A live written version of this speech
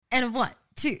And 1,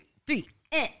 2, 3,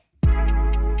 and.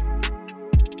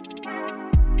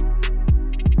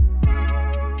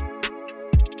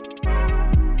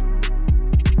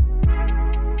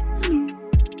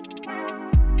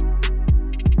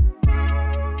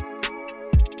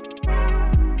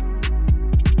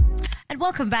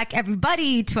 Welcome back,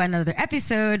 everybody, to another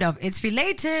episode of It's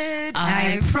Related.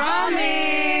 I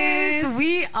promise.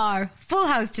 We are full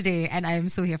house today, and I am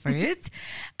so here for it.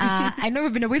 I know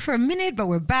we've been away for a minute, but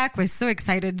we're back. We're so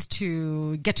excited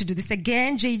to get to do this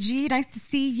again. JG, nice to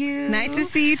see you. Nice to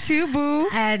see you too, boo.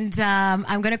 And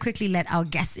I'm going to quickly let our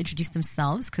guests introduce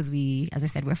themselves because we, as I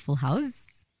said, we're full house.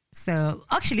 So,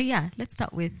 actually, yeah, let's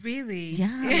start with... Really?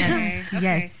 Yeah. Yes. Okay.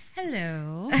 Yes.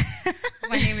 Hello.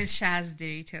 My name is Shaz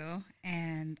Dirito,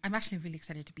 and I'm actually really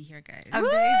excited to be here, guys.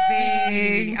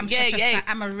 Amazing. Really,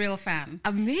 I'm a real fan.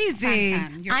 Amazing.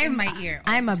 Fan. You're in my ear.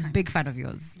 I'm a time. big fan of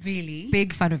yours. Really?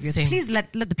 Big fan of yours. Same. Please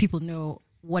let the people know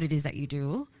what it is that you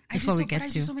do before we get I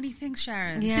to. do so many things,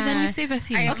 Sharon. Yeah. So then you say the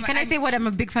thing. Okay, can I say what I'm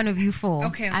a big fan of you for?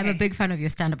 Okay. I'm a big fan of your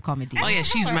stand-up comedy. Oh yeah,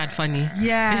 she's mad funny.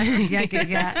 Yeah. Yay.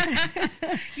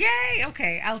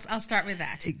 Okay. I'll start with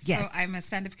that. Yes. So I'm a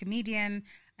stand-up comedian.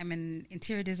 I'm an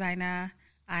interior designer.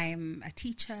 I'm a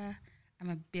teacher. I'm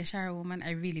a Biashara woman.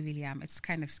 I really, really am. It's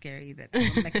kind of scary that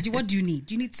I'm like, what do you need?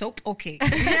 Do you need soap? Okay.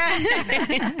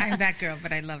 I'm that girl,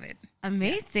 but I love it.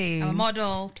 Amazing. I'm a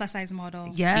model, plus size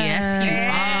model. Yes.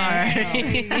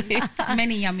 Yes, you are.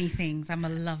 Many yummy things. I'm a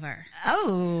lover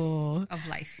Oh. of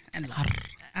life and love.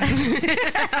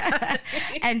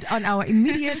 And on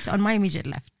my immediate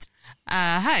left.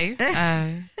 Hi.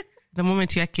 The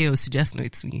moment you hear chaos, you just know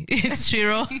it's me. It's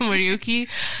Shiro Moriuki,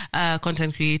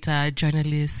 content creator,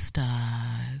 journalist,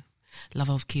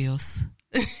 lover of chaos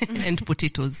and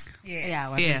potatoes.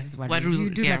 Yeah, Yeah. Waruz. You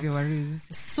do love your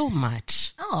Waruz. So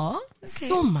much. Oh, okay.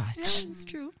 So much. Yeah, it's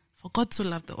true. For God so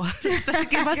loved the world that he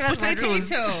gave us potatoes.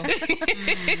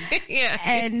 Burrito. Yeah.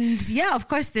 And yeah, of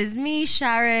course, there's me,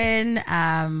 Sharon,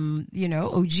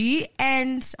 OG,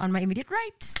 and on my immediate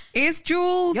right It's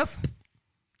Jules. Yep.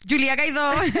 Julia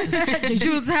Gaido.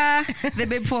 Jules her. The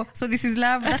babe for So This Is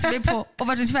Love. That's babe for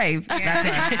over 25. Yeah.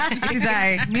 That's right. It is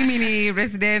I, Mimini,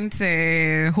 resident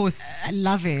host I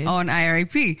love it. on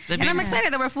IRIP. And I'm babe.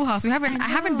 excited that we're full house. I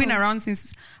haven't been around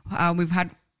since we've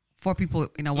had 4 people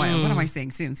in a while. What am I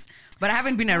saying since? But I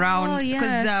haven't been around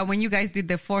because yeah. when you guys did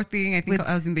the 4th thing, I think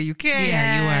I was in the UK.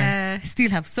 Yeah, you were. Still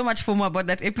have so much FOMO about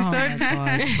that episode. Oh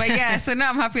my God. But yeah, so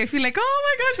now I'm happy. I feel like, oh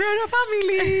my gosh, we're in a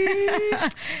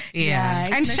family.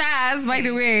 Yeah. And Shaz, by the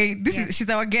way, she's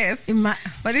our guest.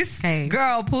 But this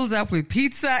girl pulls up with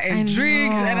pizza and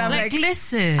drinks, and I'm like,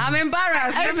 listen, I'm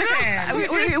embarrassed.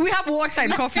 We have water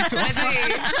and coffee too.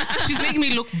 She's making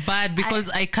me look bad because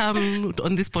I come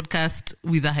on this podcast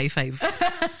with a high five.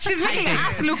 She's making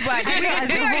us look bad. We are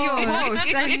your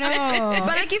hosts. I know.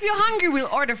 But like, if you're hungry, we'll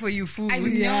order for you food. I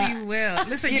know you will.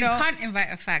 Listen, you can't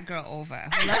invite a fat girl over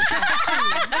who loves her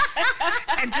food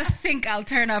and just think I'll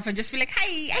turn up and just be like,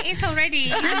 hi, I ate already.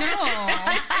 No.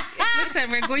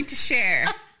 Listen, we're going to share.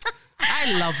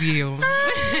 I love you.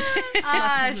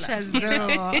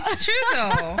 Shazoo. True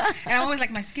though. And I'm always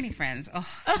like, my skinny friends. Oh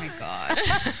my gosh.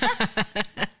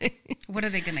 What are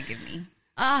they going to give me?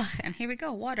 And here we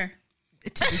go, water. To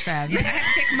be fair. I had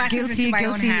to take matters into my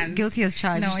own hands. Guilty as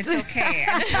charged. No, it's okay.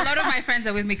 A lot of my friends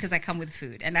are with me because I come with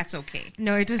food, and that's okay.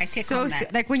 No, it was I take so on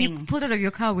that like when you thing. pulled out of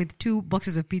your car with 2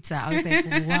 boxes of pizza. I was like,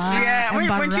 wow. Yeah,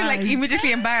 when she like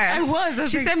immediately embarrassed. I was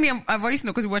She like, sent me a voice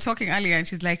note because we were talking earlier, and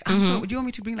she's like, so do you want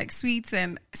me to bring like sweets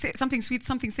and something sweet,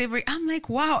 something savory? I'm like,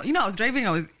 wow. I was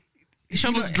driving. She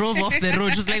almost drove off the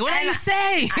road. Just like, what are you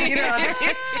saying?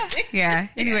 Yeah.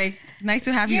 Anyway, nice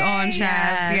to have you on, Chaz.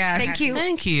 Yeah. Thank you.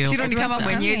 Thank you. She don't come up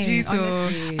when you so.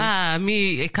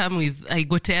 Me, I come with, I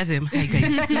go tell them, hi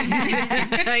guys.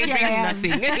 I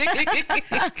bring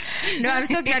nothing. No, I'm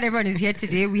so glad everyone is here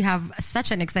today. We have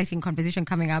such an exciting conversation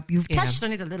coming up. You've touched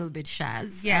on it a little bit,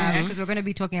 Shaz. Yeah. Because we're going to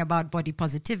be talking about body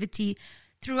positivity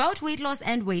throughout weight loss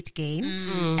and weight gain.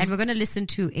 And we're going to listen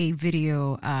to a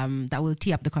video that will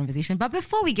tee up the conversation. But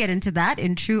before we get into that,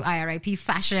 in true IRIP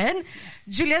fashion,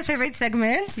 Julia's favorite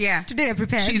segment. Yeah. Today I'm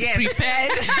prepared. She's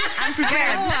prepared. I'm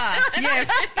prepared.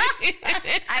 Yes.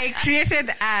 I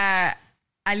created a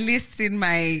list in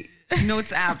my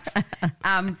notes app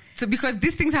So because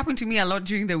these things happen to me a lot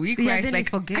during the week, where it's then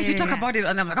like, you forget. I should talk about it.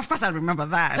 And I'm like, of course I'll remember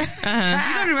that.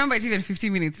 You don't remember it even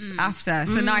 15 minutes after.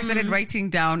 So now I started writing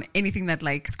down anything that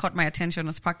like caught my attention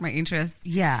or sparked my interest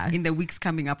in the weeks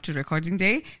coming up to recording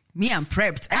day. Me, I'm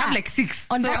prepped. I have like 6.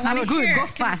 On that I'm note, good. go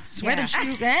fast. Yeah. Why don't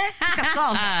you kick us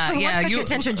off? So what got your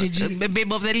attention, Gigi?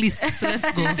 Babe of the list. So let's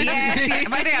go. Yes,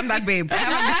 by the way, I'm that babe. I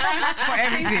have a list for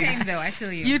everything. Same though, I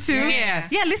feel you. You too? Yeah.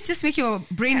 Yeah, let's just make your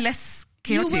brain less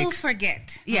chaotic. You will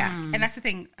forget. Yeah. And that's the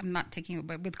thing. I'm not taking it,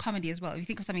 but with comedy as well. If you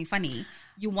think of something funny,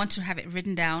 you want to have it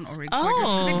written down or recorded.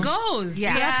 Because it goes.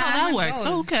 Yeah. So that's how that works. Goes.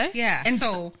 Oh, okay. Yeah. And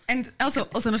also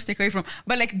not to take away from,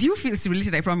 but like, do you feel it's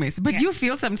related? I promise. But do you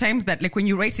feel sometimes that like when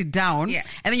you write it down, and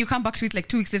then you come back to it like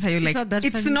 2 weeks later, you're like,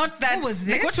 it's not that. What was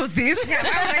this? Like, what was this? Yeah, why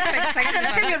was I so excited And then the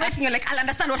about time it? you're writing, you're like, I'll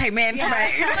understand what I meant. Yeah.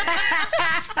 Like,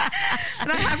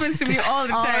 that happens to me all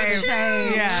the time.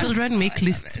 Yeah. Children make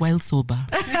lists while sober.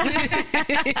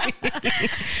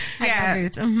 Yeah.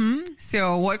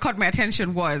 So what caught my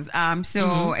attention was,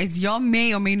 as y'all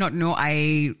may or may not know,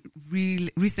 I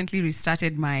recently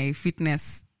restarted my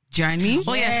fitness journey.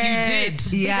 Oh yes,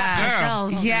 you did. Yeah.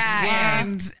 Girl. Yeah.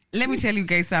 And let me tell you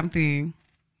guys something.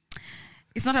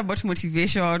 It's not about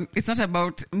motivation. It's not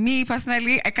about me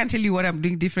personally. I can't tell you what I'm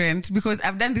doing different because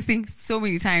I've done this thing so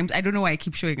many times. I don't know why I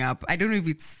keep showing up. I don't know if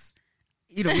it's,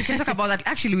 we can talk about that.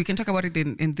 Actually, we can talk about it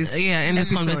in this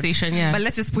this conversation. Yeah, but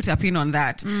let's just put a pin on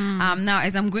that. Now,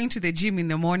 as I'm going to the gym in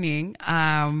the morning,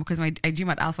 because I gym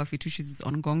at Alpha Fit, which is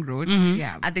on Gong Road.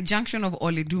 At the junction of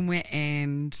Oledume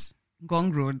and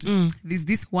Gong Road, there's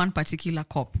this one particular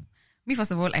cop. Me,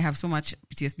 first of all, I have so much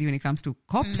PTSD when it comes to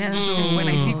cops. So when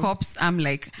I see cops, I'm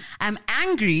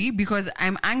angry because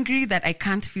I'm angry that I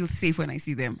can't feel safe when I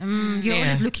see them. You're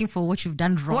always looking for what you've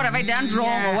done wrong. What have I done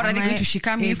wrong, or what are they going to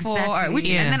shika me for? Or and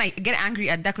then I get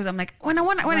angry at that because I'm like, when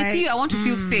I see you, I want to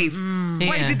feel safe.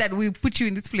 Why is it that we put you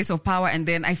in this place of power and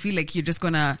then I feel like you're just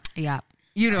gonna,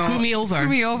 screw me over?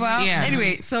 Yeah.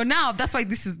 Anyway, so now that's why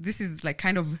this is like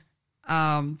kind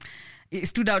of it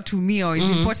stood out to me, or it's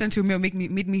important to me, or made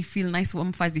me feel nice,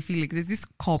 warm, fuzzy feeling. There's this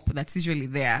cop that's usually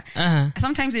there.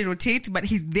 Sometimes they rotate, but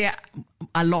he's there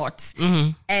a lot,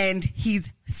 and he's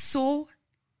so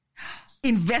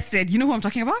invested. You know who I'm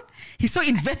talking about? He's so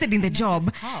invested in the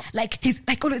job. Like he's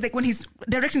like always like when he's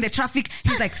directing the traffic,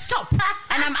 he's like stop,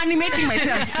 and I'm animating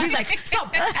myself. He's like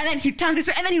stop, and then he turns this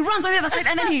way, and then he runs on the other side,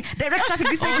 and then he directs traffic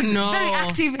this way. He's very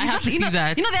active. I have to see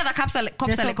that. You know the other cops are like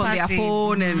on their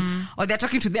phone and or they're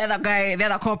talking to the other guy, the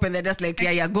other cop, and they're just like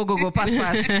go pass.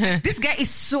 This guy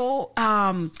is so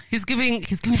he's giving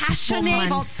passionate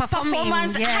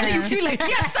performance. How do you feel like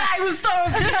yes, I will stop.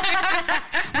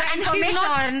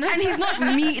 and he's not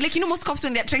me. Like, you know, most cops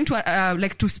when they're trying to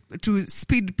to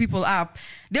speed people up,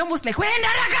 they're almost like,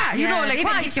 you know, like, they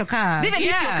even hit your car. They even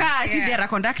hit your car as if they're a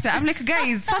conductor. I'm like,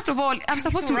 guys, first of all, I'm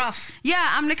supposed to rough. Yeah,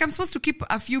 I'm supposed to keep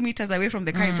a few meters away from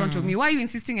the car in front of me. Why are you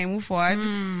insisting I move forward?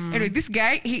 Anyway, this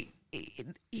guy,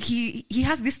 he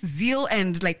has this zeal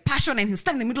and like passion, and he's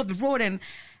standing in the middle of the road, and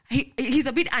he's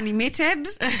a bit animated,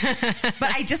 but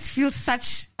I just feel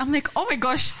I'm like, oh my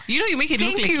gosh. You know, you make it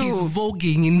look like he's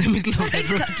voguing in the middle of the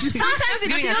road. Sometimes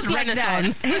it feels like that.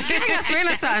 He's giving us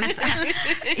Renaissance.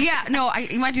 Yeah, no, I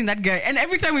imagine that guy. And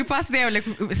every time we pass there, like,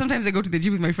 sometimes I go to the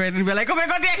gym with my friend and we're like, oh my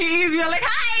God, there he is. We're like,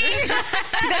 hi.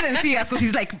 He doesn't see us because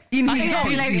he's like in his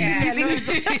zone. And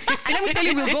let me tell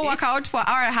you, we'll go work out for an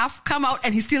hour and a half, come out,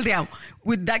 and he's still there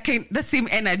with that same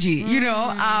energy, you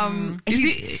know.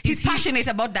 He's passionate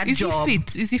about that job. Is he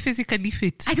fit? Is he physically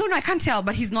fit? I don't know. I can't tell,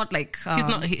 but he's not like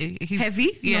he's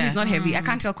heavy. Yeah. No, he's not heavy. I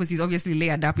can't tell because he's obviously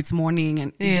layered up. It's morning,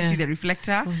 and you just see the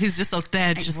reflector. He's just out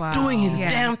there, just doing his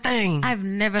damn thing. I've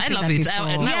never seen love that it.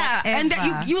 before. And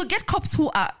you will get cops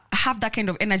who have that kind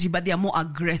of energy, but they are more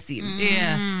aggressive.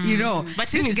 Yeah, you know.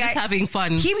 But him is just having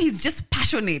fun. He's just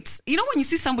passionate. You know, when you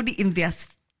see somebody in their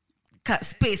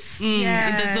space, in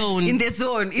the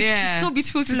zone, it's so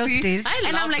beautiful to see.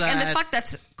 And I'm like, and the fact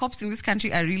that cops in this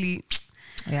country are really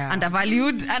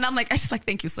undervalued, and I'm like, I just like,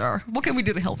 thank you, sir. What can we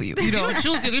do to help you? You know,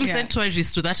 Jules, you're going to send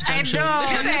tourists to that junction.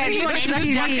 I know.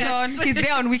 He's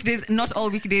there on weekdays, not all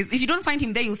weekdays. If you don't find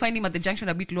him there, you'll find him at the junction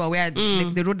a bit lower, where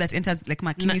the road that enters like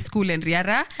Makini School and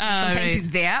Riara. Sometimes he's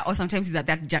there, or sometimes he's at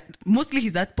that. Mostly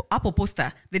he's at Apo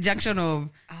Posta, the junction of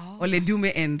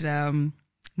Oledume and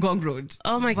Gong Road.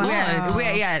 Oh my Wow. God.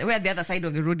 Where the other side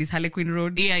of the road is Harlequin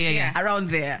Road. Yeah. Around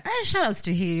there. Shout outs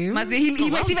to him. He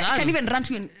well can done. even run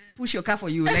to you and push your car for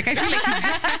you. Like, I feel like he's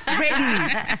just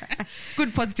ready.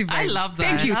 Good positive vibes. I love that.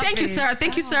 Thank you. Love Thank you, it. sir.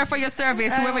 Thank you, sir, for your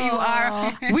service. Whoever you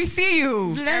are, we see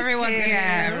you. Everyone's going to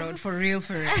Yeah. that road for real.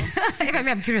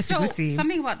 I'm curious to So go see.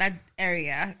 something about that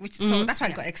area, which so that's why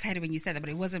I got excited when you said that, but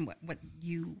it wasn't what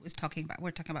you was talking about.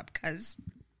 We're talking about because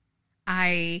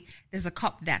there's a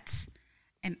cop that's,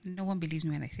 and no one believes me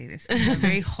when I say this, he's a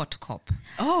very hot cop.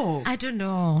 Oh. I don't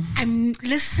know. I have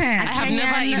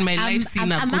never in my life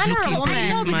seen a I'm good-looking honorable. I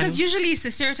know, policeman. because usually it's a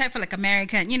stereotype for like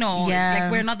American, you know, Yeah.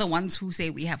 like we're not the ones who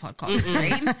say we have hot cops,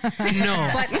 right? No.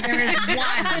 But there is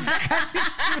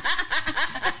one.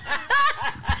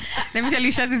 Let me tell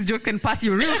you, Shaz's joke can pass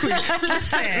you real quick.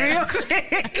 Listen, Real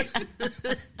quick.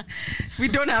 We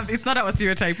don't have, it's not our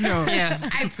stereotype, no. Yeah.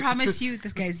 I promise you,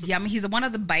 this guy's yummy. He's one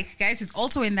of the bike guys. He's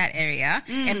also in that area.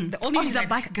 And the only Oh, he's a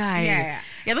bike guy.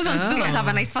 Yeah. Those ones have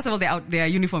a nice, first of all, their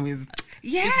uniform is.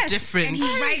 Yes. different.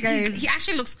 And he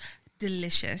actually looks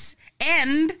delicious.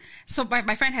 And so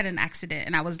my friend had an accident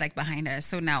and I was like behind her.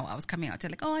 So now I was coming out to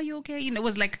like, oh, are you okay? You know, it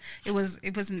was like, it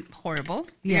wasn't horrible.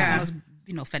 Yeah. It was,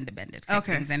 you know, fender bended.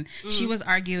 Okay. Things. And she was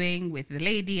arguing with the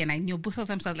lady and I knew both of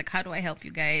them. So I was like, how do I help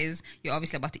you guys? You're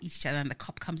obviously about to eat each other. And the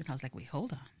cop comes and I was like, wait,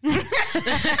 hold on.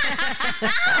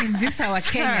 In this our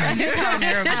Kenya. In this our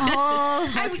Nairobi. Oh,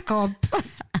 hot cop.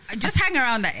 Just hang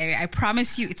around that area. I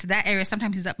promise you, it's that area.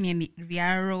 Sometimes he's up near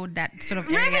Riara Road, that sort of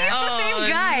area. Maybe it's the same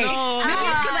guy. no. Maybe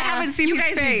it's because I haven't seen You his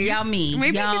guys is face. yummy.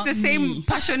 Maybe it's the same Yummy.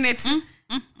 passionate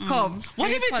cop.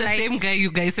 What if it's polite. the same guy,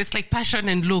 you guys? So it's like passion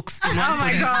and looks in one Oh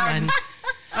my God. policeman.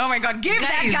 Oh my God, give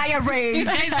that Guys. guy a raise.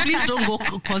 Guys, please don't go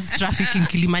cause traffic in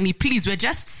Kilimani. Please, we're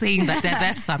just saying that they're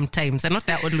there sometimes and not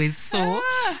there always. So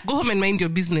go home and mind your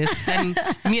business. Then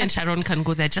me and Sharon can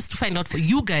go there just to find out for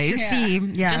you guys. See,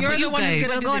 yeah. Just You're for the you one who's guys. gonna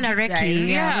We'll do go on the a deep recce. dive.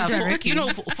 Yeah, we'll do a for, recce. you know,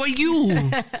 for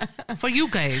you. For you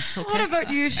guys. Okay? What about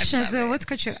you, Shazo? What's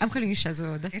called I'm calling you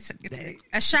Shazo. That's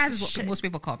It's Shaz is what most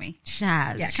people call me.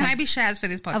 Shaz. Yeah, can I be Shaz for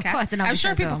this podcast? course, then I'll I'm be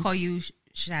sure Shazo. people call you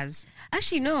Shaz.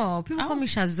 Actually, no. People call me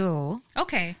Shazo.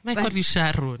 Okay. I call you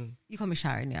Sharon. You call me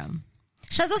Sharon, yeah.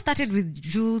 Shazo started with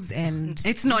Jules and...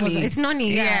 It's Noni. It's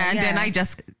Noni, yeah. and then I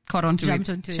just caught onto Jumped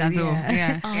it. onto it, Shazo. yeah.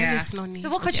 Yeah. Oh, Yeah. yes, Noni. So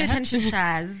what caught your attention,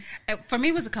 Shaz? For me,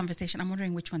 it was a conversation. I'm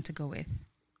wondering which one to go with.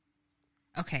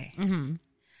 Okay.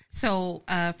 So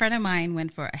a friend of mine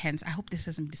went for a hens. I hope this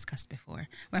hasn't been discussed before.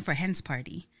 Went for a hens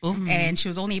party, and she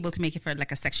was only able to make it for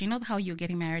like a section. You know how you're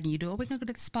getting married and you do, oh, we're gonna go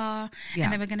to the spa, Yeah.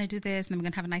 and then we're gonna do this, and then we're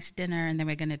gonna have a nice dinner, and then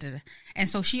we're gonna do. And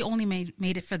so she only made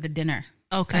it for the dinner.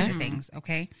 Okay. Side of things.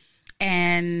 Okay,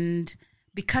 and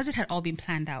because it had all been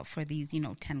planned out for these,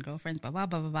 10 girlfriends, blah blah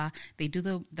blah blah blah. They do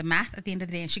the math at the end of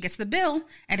the day, and she gets the bill,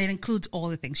 and it includes all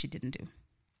the things she didn't do.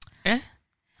 Eh?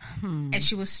 And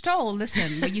she was told,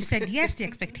 listen, when you said yes, the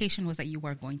expectation was that you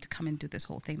were going to come and do this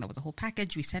whole thing. That was a whole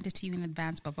package. We sent it to you in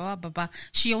advance, blah, blah, blah, blah.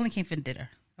 She only came for dinner,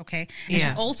 okay? And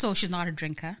Yeah. she's not a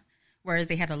drinker, whereas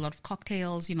they had a lot of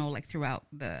cocktails, like throughout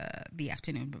the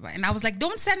afternoon. Blah, blah. And I was like,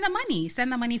 don't send the money.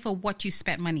 Send the money for what you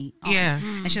spent money on. Yeah.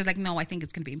 And she was like, no, I think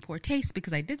it's going to be in poor taste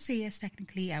because I did say yes,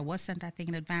 technically. I was sent that thing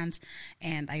in advance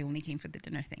and I only came for the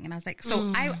dinner thing. And I was like,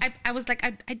 so I was like,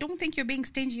 I don't think you're being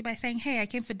stingy by saying, hey, I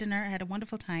came for dinner. I had a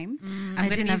wonderful time. I I'm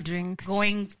didn't going have to drinks. be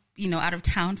going, out of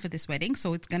town for this wedding.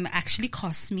 So it's going to actually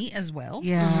cost me as well.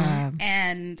 Yeah.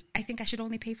 And I think I should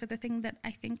only pay for the thing that I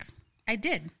think I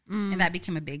did. And that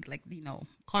became a big,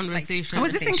 Conversation.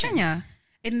 Was this in Kenya?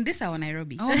 In this hour,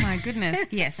 Nairobi. Oh my goodness.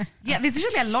 Yes. Yeah, there's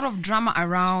usually a lot of drama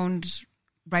around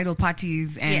bridal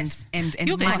parties and Yes. and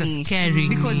You guys are money scaring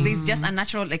because me. there's just a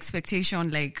natural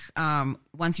expectation like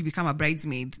once you become a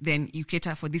bridesmaid then you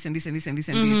cater for this and this and this and this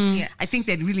and this. Yeah. I think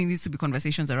there really needs to be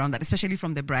conversations around that, especially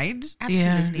from the bride.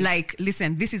 Absolutely. Like,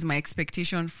 listen, this is my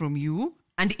expectation from you,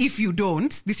 and if you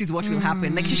don't, this is what will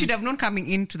happen. Like, she should have known coming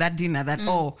into that dinner that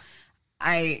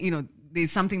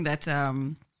there's something that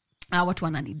what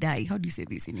one and die. How do you say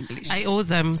this in English? I owe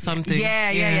them something.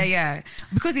 Yeah.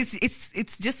 Because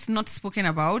it's just not spoken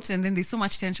about, and then there's so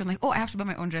much tension. Like, oh, I have to buy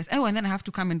my own dress. Oh, and then I have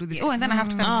to come and do this. Oh, and then I have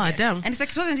to come. Ah, damn. And it's like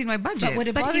it wasn't in my budget. But would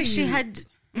it But bother if she you? had...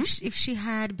 If she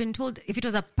had been told, if it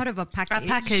was a part of a package, A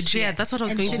package, yeah, that's what I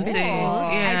was and going she'd to been say. told,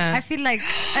 Yeah. I feel like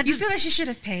You feel like she should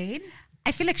have paid?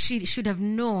 I feel like she should have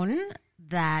known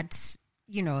that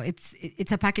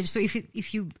it's a package. So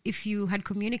if you had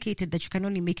communicated that you can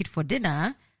only make it for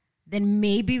dinner, then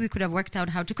maybe we could have worked out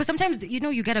how to. Because sometimes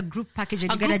you get a group package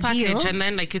and A you get group a package, deal. and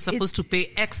then you're supposed to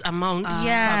pay X amount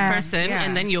Yeah. per person, Yeah.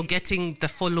 and then you're getting the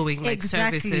following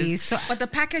Exactly. services. So But the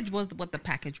package was what the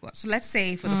package was. So let's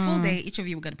say for the full day, each of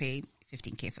you were going to pay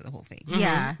 15K for the whole thing.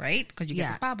 Yeah. Right? Because you get Yeah.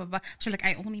 this blah, blah, blah. She's like,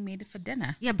 I only made it for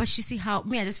dinner. Yeah, but you see how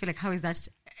I just feel like how is that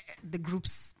the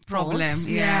group's Problem, fault?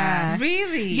 yeah.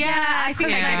 Really? Yeah, I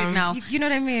think I get it now. You know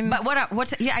what I mean? But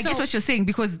I get what you're saying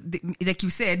because, like you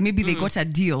said, maybe they got a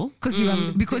deal because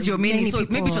you're many. So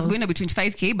people. maybe it was going to be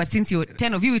 25K, but since you're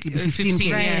 10 of you, it'll be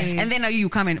 15K. Right. And then now you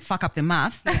come and fuck up the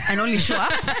math and only show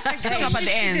up at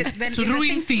the end. Then To is the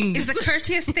ruin things. Is the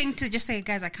courteous thing to just say,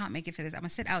 guys, I can't make it for this. I'm going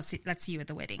to sit out. Let's see you at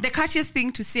the wedding. The courteous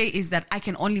thing to say is that I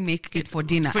can only make it for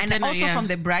dinner. And dinner, also yeah. from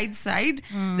the bride's side,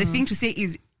 the thing to say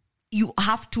is you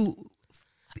have to.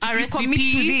 If you commit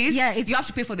to this, Yeah, it's you have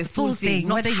to pay for the full thing,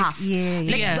 not whether you- half.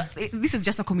 yeah. This is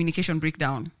just a communication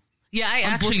breakdown. Yeah, I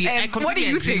on both actually, I ends. completely What do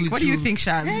you agree think? with What do you Jules. think,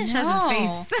 Shaz? Shaz's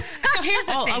No. face. So here's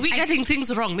the Oh, thing. are we getting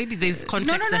things wrong? Maybe there's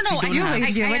context no, that no. we don't You know, have.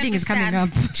 if your I wedding is coming up,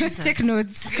 understand. just take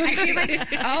notes. I feel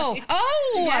like,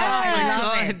 I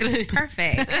love it. This is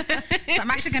perfect. So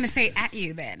I'm actually going to say it at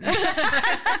you then.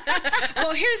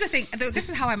 Well, here's the thing. This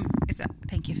is how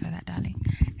thank you for that, darling.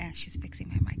 And she's fixing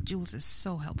my mic. Jules is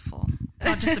so helpful.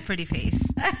 Not just a pretty face.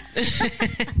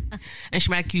 And she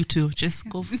might you too. Just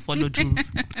go follow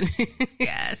Jules.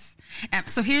 Yes.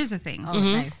 So here's the thing. Oh,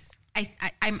 nice.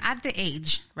 I'm at the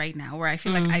age right now where I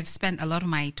feel like I've spent a lot of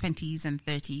my 20s and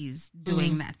 30s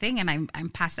doing that thing, and I'm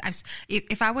past.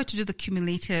 If I were to do the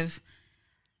cumulative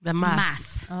The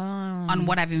math. on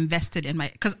what I've invested in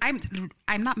because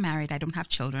I'm not married, I don't have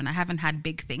children, I haven't had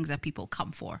big things that people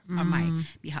come for on my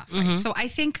behalf. Right? So I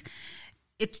think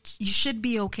you should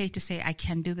be okay to say I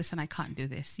can do this and I can't do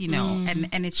this,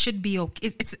 and it should be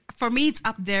okay. It's for me, it's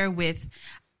up there with.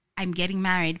 I'm getting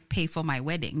married, pay for my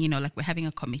wedding, like we're having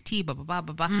a committee, blah, blah, blah,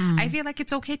 blah, blah. I feel like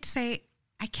it's okay to say,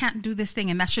 I can't do this thing,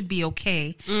 and that should be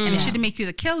okay. And it shouldn't make you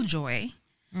the killjoy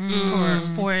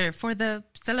for the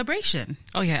celebration.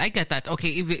 Oh yeah, I get that. Okay,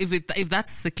 if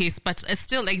that's the case, but I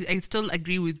still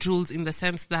agree with Jules in the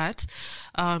sense that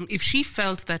if she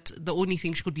felt that the only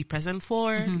thing she could be present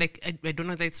for, like I don't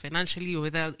know whether it's financially or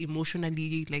whether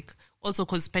emotionally, like also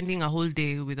because spending a whole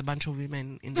day with a bunch of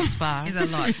women in the spa Is a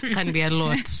lot. can be a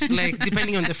lot, like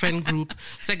depending on the friend group.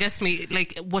 So I guess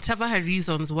whatever her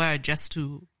reasons were, just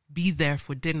to be there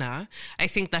for dinner, I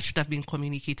think that should have been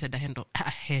communicated ahead of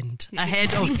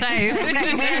time.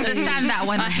 We understand that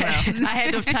one as well.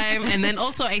 Ahead of time. And then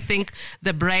also I think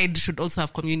the bride should also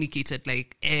have communicated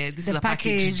this is a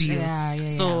package deal. Yeah,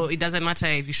 so it doesn't matter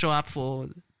if you show up for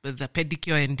the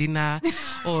pedicure and dinner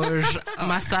or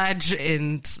massage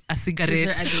and a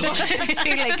cigarette.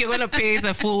 Like you're gonna pay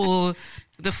the full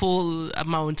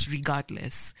amount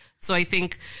regardless. So I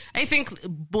think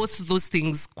both those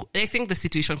things, I think the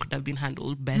situation could have been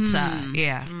handled better.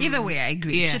 Yeah. Either way, I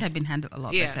agree. Yeah. It should have been handled a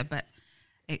lot Yeah. better, but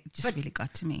it just really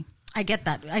got to me. I get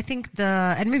that. I think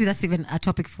and maybe that's even a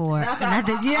topic for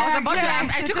another day.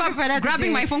 I took off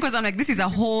grabbing my phone because I'm like, this is a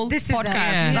whole podcast.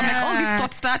 Yeah. So I'm like, all these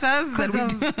thought starters that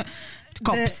we do.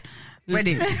 Cops.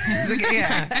 Wedding.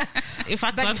 If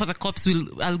I plan for the cops,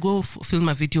 I'll go film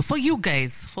a video for you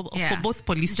guys, for both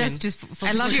policemen. Just for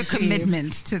I love people your to see.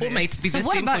 commitment to Who this. might be the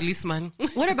what same about- policeman.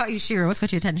 What about you, Shiro? What's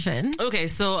got your attention? Okay,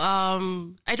 so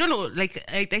I don't know, like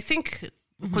I think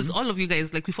because all of you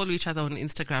guys, like, we follow each other on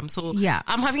Instagram, so Yeah.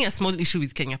 I'm having a small issue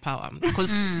with Kenya Power because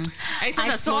it's not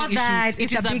I a small saw that. issue.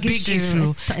 It's It is a a big big issue. issue,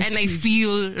 It's and I huge.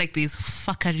 feel like there's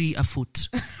fuckery afoot.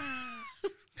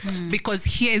 Because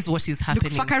here's what is Look,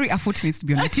 happening. fuckery afoot needs to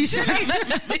be on a t-shirt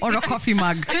or a coffee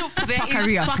mug. There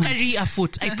Fuckery is afoot. fuckery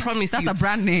afoot. I promise That's you. a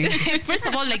brand name. First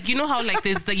of all, like, you know how like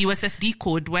there's the USSD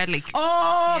code where like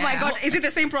Oh my Yeah. God. Is it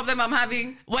the same problem I'm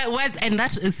having? and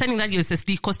that sending that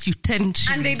USSD costs you 10 shillings.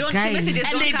 And they don't, Guys. the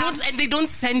messages and they come. don't and they don't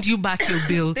send you back your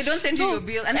bill. They don't send you your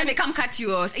bill and then they come cut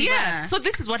you or Yeah. So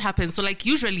this is what happens. So like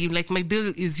usually, like my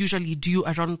bill is usually due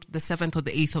around the 7th or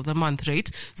the 8th of the month, right?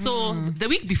 So the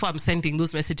week before I'm sending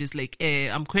those messages, like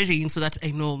I'm querying so that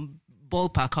I know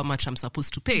ballpark how much I'm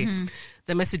supposed to pay.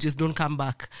 The messages don't come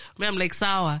back. I'm like,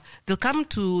 sawa. They'll come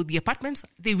to the apartments.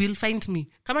 They will find me.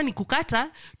 Kama ni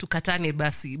kukata, tukatane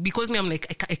basi. Because I'm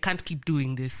like, I can't keep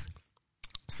doing this.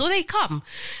 So they come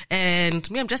and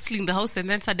I'm just cleaning the house and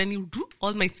then suddenly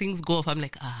all my things go off. I'm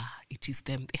like, it is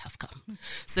them. They have come.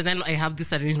 So then I have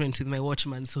this arrangement with my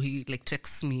watchman. So he like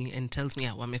texts me and tells me,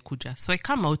 wamekuja. So I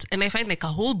come out and I find like a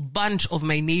whole bunch of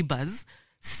my neighbors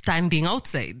standing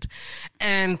outside.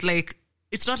 And like,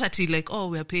 it's not actually like, oh,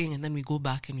 we're paying and then we go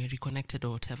back and we're reconnected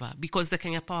or whatever. Because the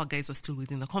Kenya Power guys were still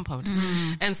within the compound.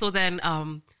 And so then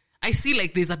I see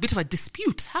like there's a bit of a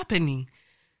dispute happening.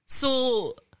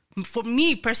 So for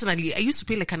me personally, I used to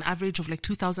pay like an average of like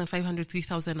 2,500,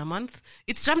 3,000 a month.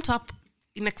 It's jumped up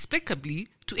inexplicably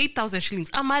to 8,000 shillings.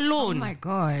 I'm alone. Oh my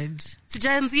God.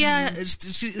 Sijaanza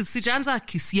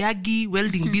kisiagi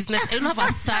welding business. I don't have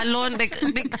a salon. Like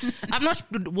I'm not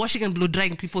washing and blow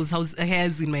drying people's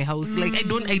hairs in my house. Like I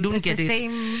don't get it.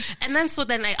 Same. And then so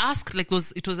then I asked, like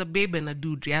it was a babe and a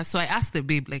dude, yeah. So I asked the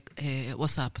babe, like,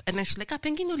 what's up? And then she's like,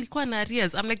 pengine ulikuwa na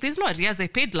arrears. I'm like, there's no arrears. I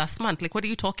paid last month. Like, what are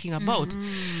you talking about?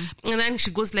 And then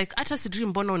she goes like, ata sijui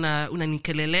mbona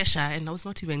unanikelelesha. And I was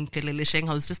not even kelelesheng.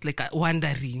 I was just like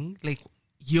wondering, like,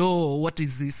 yo, what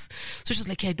is this? So she's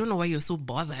like, I don't know why you're so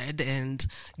bothered, and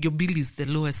your bill is the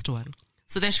lowest one.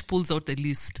 So then she pulls out the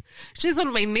list. She's one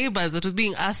of my neighbors that was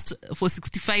being asked for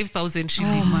 65,000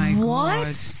 shillings. Oh my What? God.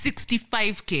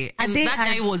 65K. And that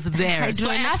guy was there. So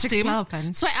I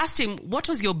asked him, what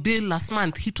was your bill last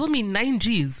month? He told me 9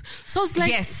 Gs. So I was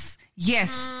like, Yes,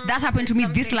 that happened to me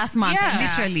this last month. Yeah.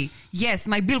 Literally. Yes,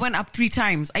 my bill went up 3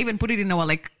 times. I even put it in our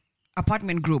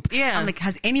apartment group. Yeah. I'm like,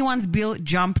 has anyone's bill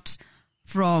jumped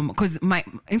from, because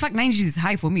in fact 9 Gs is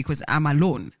high for me because I'm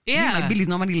alone. Yeah. My bill is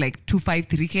normally like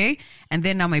 3K, and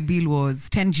then now my bill was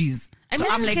 10 Gs. So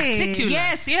I'm like, ridiculous.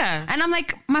 yes, Yeah. And I'm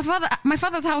like, my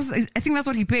father's house I think that's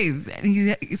what he pays.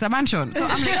 It's a mansion. So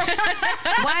I'm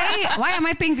like, why am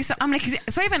I paying this? I'm like,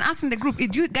 so I even asked in the group,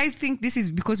 do you guys think this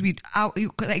is because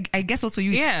I guess also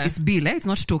it's bill, it's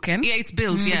not token. Yeah, it's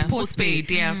billed. Yeah, it's postpaid.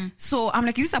 Yeah. So I'm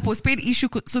like, is this a postpaid issue?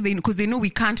 So because they know we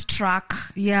can't track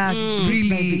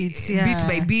really bit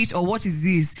by bit, or what is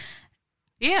this?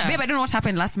 Yeah. Babe, I don't know what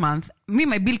happened last month.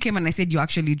 My bill came and I said, you're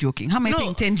actually joking. How am I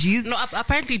paying 10 Gs? No,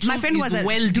 apparently my friend was a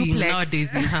welding duplex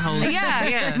nowadays in her house.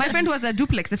 Yeah. My friend was a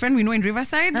duplex, a friend we know in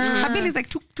Riverside. Her bill is like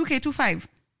 2K, 2.5.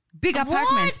 Big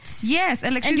apartment. Yes,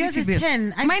 electricity and yours is bill.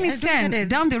 10. Mine is 10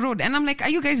 down the road. And I'm like, are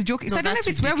you guys joking? No, so I don't know if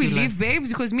it's ridiculous. where we live, babes,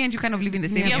 because me and you kind of live in the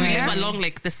same Yeah, we area. live along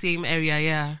like the same area,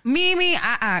 yeah.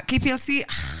 KPLC.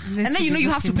 And then you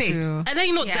have to pay. And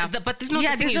then but the thing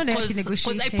there's no is,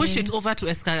 because I pushed it over to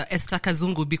Esther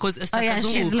Kazungu, because Esther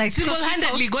Kazungu she's like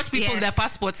single-handedly got people their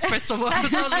passports first of all. So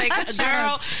I was like,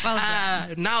 girl,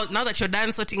 now that you're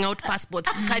done sorting out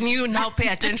passports, can you now pay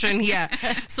attention here?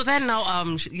 So then now,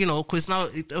 because now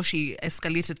she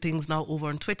escalated things now over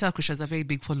on Twitter, because she has a very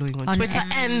big following on Twitter.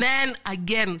 And then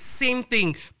again, same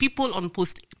thing. People on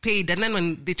postpaid, and then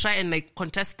when they try and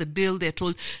contest the bill, they're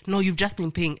told, no, you've just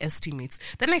been paying estimates.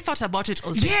 Then I thought about it. I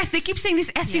was yes, they keep saying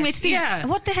this estimate thing. Yeah.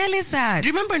 What the hell is that? Do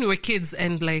you remember when we were kids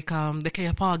and the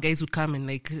Kenya Power guys would come and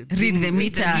read the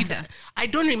meter? I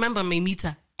don't remember my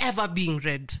meter ever being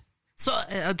read. So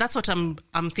that's what I'm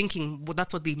thinking. Well,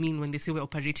 that's what they mean when they say we're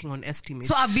operating on estimates.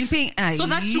 So I've been paying. So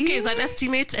that's 2K as an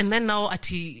estimate, and then now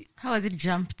how has it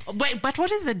jumped? But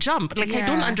what is the jump? I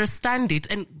don't understand it.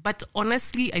 But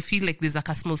honestly, I feel like there's a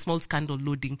small scandal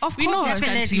loading. Of we know course,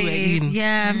 definitely.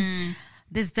 Yeah.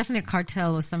 There's definitely a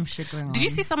cartel or some shit going on. Did you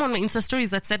see someone on my Insta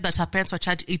stories that said that her parents were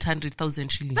charged 800,000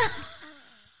 shillings?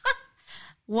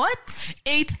 What?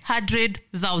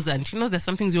 800,000. There's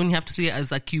some things you only have to say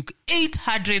as a cue.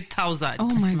 800,000.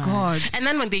 Oh my God. And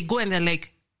then when they go and they're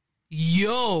like,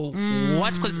 yo,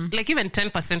 what? Because even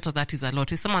 10% of that is a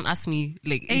lot. If someone asked me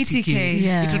 80K,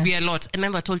 it would be a lot. And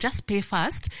then we're told, just pay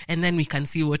first and then we can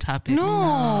see what happens. No,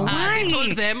 why? I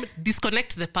told them,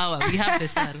 disconnect the power. We have the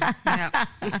sun. Yeah.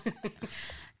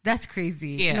 That's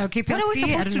crazy. Yeah. No, KPLC, what are we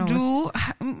supposed to do?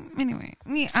 Anyway,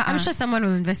 I'm sure someone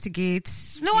will investigate.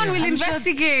 No one will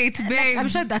investigate, babe. I'm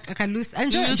sure that Akalus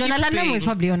and You'll John keep Alanamo paying. is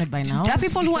probably on it by now. Do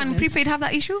people who are on prepaid have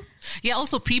that issue? Yeah,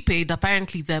 also prepaid,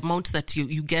 apparently the amount that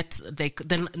you get,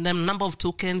 the number of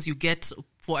tokens you get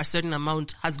for a certain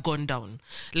amount has gone down.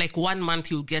 1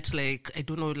 month you'll get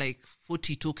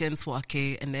 40 tokens for a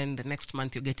K, and then the next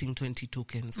month you're getting 20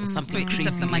 tokens or something crazy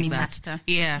That's the money like that. master.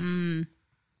 Yeah.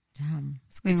 Damn.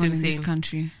 What's going on in this insane.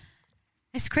 country?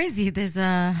 It's crazy. There's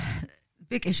a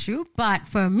big issue. But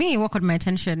for me, what caught my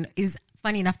attention is,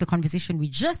 funny enough, the conversation we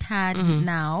just had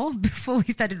now before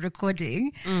we started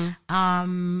recording. I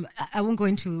won't go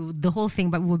into the whole thing,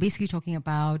 but we were basically talking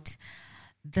about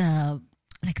the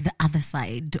other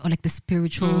side, or the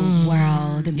spiritual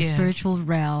world and the spiritual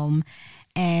realm.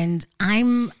 And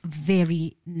I'm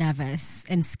very nervous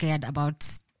and scared about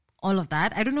all of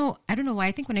that. I don't know why.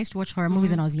 I think when I used to watch horror movies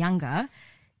when I was younger,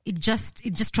 it just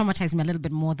traumatized me a little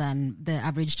bit more than the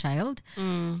average child.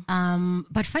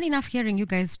 But funny enough, hearing you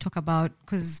guys talk about,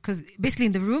 because basically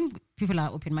in the room, people are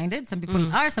open-minded. Some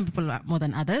people are, some people are more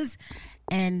than others.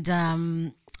 And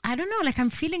I don't know,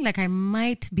 I'm feeling like I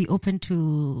might be open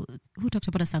to, who talked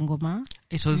about a sangoma?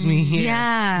 It was me.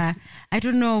 Yeah. I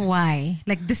don't know why.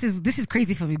 This is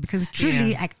crazy for me, because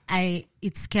truly,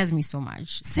 it scares me so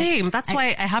much. Same. That's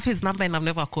why I have his number and I've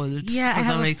never called. Yeah, I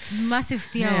have I'm a like, massive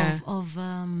fear Yeah. of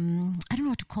I don't know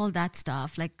what to call that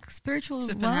stuff, like spiritual,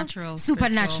 Supernatural,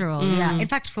 supernatural. Yeah. In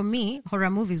fact, for me, horror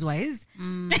movies wise,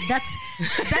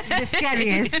 that's the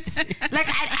scariest. Like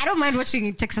I don't mind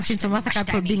watching Texas Chainsaw Massacre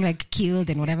people being like killed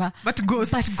and whatever, But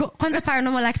ghosts. Kwanza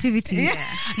Paranormal Activity.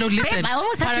 no, listen. Babe, I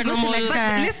almost had to go to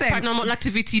like listen. Paranormal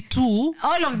Activity 2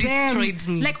 all of them, destroyed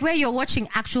me. like where you're watching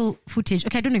actual footage.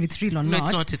 Okay, I don't know if it's real or No, not.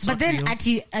 it's not. It's but not then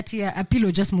real. a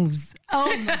pillow just moves. Oh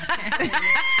my God.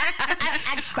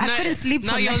 I couldn't sleep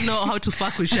Now for you'll like, know how to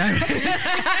fuck with Sharon.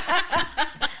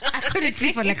 I couldn't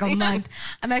sleep for like a month.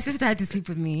 And my sister had to sleep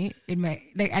with me in my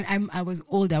like, and I was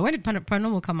older. When did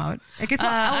Paranormal come out? Like it's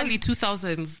not Early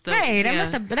 2000s. right. I yeah.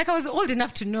 must have like I was old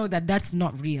enough to know that that's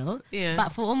not real. Yeah. But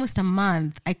for almost a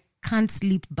month, I can't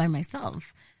sleep by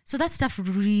myself. So that stuff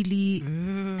really,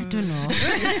 I don't know.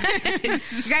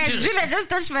 Guys, Julia just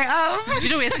touched my arm. Do you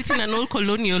know we're sitting in an old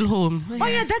colonial home? Oh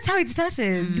yeah, that's how it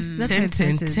started. That's how it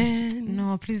Ten, started. 10.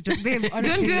 No, please don't, babe.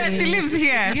 Honestly, Don't do that. She babe. lives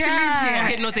here. She lives here.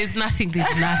 Okay, no, there's nothing.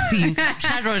 There's nothing.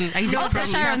 Sharon, I know Also, from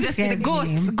Sharon, just the scares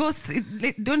ghosts. me. Ghosts.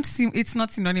 Don't seem. It's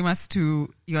not synonymous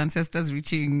to your ancestors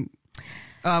reaching,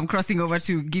 crossing over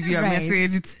to give you a Right.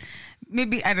 message. It's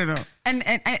maybe I don't know. And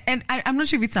I'm not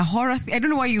sure if it's a horror thing. I don't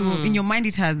know why you in your mind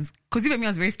it has. Because even me, I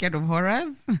was very scared of horrors.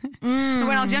 When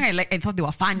I was young, I thought they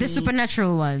were funny. The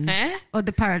supernatural one. Eh? Or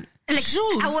the parrot. Like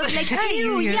I was like,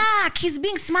 ew, yuck, he's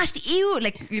being smashed, ew.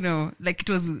 Like, like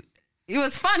it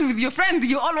was fun with your friends.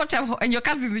 You all watch and your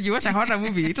cousins, you watch a horror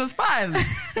movie. It was fun,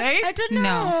 right? I don't know.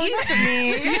 No.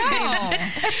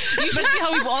 You should see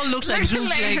how we've all looked at Jules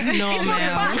like, no, It was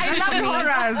man. fun. I loved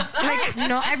horrors. Like,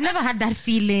 No, I've never had that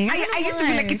feeling. I used to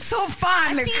be like, it's so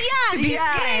fun. Like, to be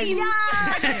scared.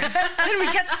 Then we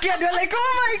get scared. We're like,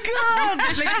 oh my God.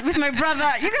 Like with my brother.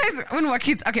 You guys, when we were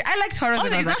kids, okay, I liked horrors Oh,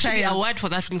 when I there's was a actually a child. word for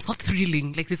that. It's called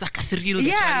thrilling. Like there's like a thrill. that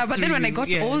Yeah, is but then when I got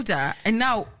thrilling. Yeah. older, and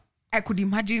now I could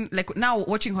imagine, like now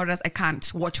watching horrors, I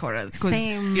can't watch horrors because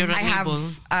Same. You're I have, unable.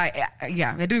 I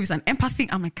don't know if it's an empathy.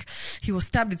 I'm like, he was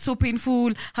stabbed. It's so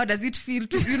painful. How does it feel?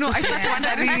 I start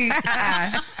wondering.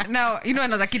 Now, when I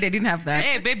was a kid, I didn't have that.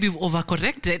 Hey, babe, you've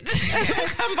overcorrected.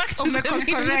 Come back to the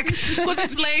correct. Because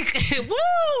it's like,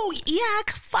 woo, yuck,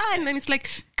 fun. And it's like,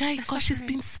 guy, gosh, she's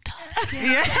been stabbed.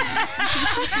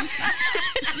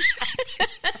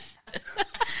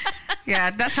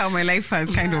 Yeah, that's how my life has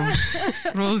kind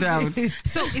of rolled out.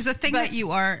 So is the thing that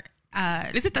you are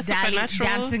Is it the supernatural?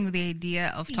 dancing with the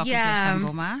idea of talking Yeah. to a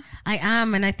sangoma? I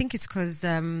am, and I think it's because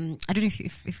I don't know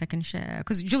if I can share.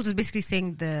 Because Jules was basically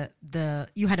saying the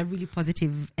you had a really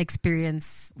positive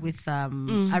experience with a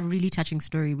really touching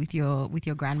story with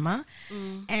your grandma,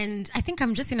 and I think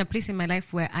I'm just in a place in my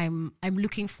life where I'm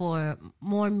looking for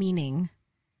more meaning.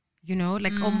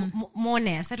 Like or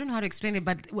moreness. I don't know how to explain it,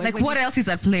 but Like, what else is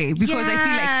at play? Because I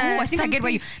feel like, I think I get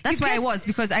where you. That's where I was,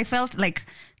 because I felt like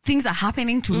things are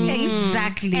happening to me.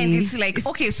 Exactly. And it's like,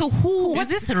 okay, so who Is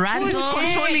this random? who is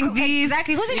controlling these?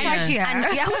 Exactly. Who's in charge here? And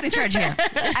who's in charge here?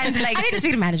 And like, I need to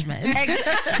speak to management.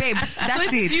 babe, that's So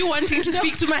it. it's you wanting to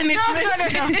speak to management.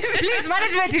 No. Please,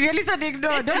 management, if you're listening,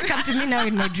 no, don't come to me now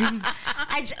in my dreams.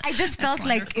 I just felt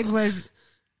like it was,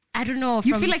 I don't know.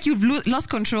 You feel like you've lost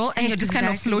control and you're just kind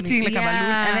of Exactly. floating like a balloon,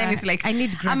 and then it's like, I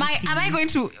need am I gravity. going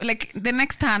to, like, the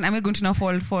next turn? Am I going to now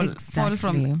fall from?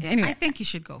 Exactly. Anyway, I think you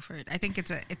should go for it. I think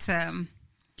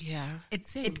Yeah.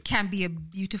 it can be a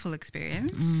beautiful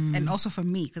experience, and also for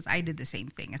me, because I did the same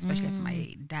thing, especially if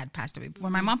my dad passed away.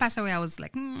 When my mom passed away, I was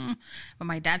like, when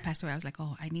my dad passed away, I was like,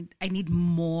 oh, I need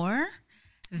more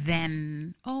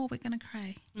than, oh, we're gonna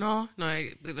cry. No,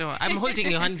 I'm holding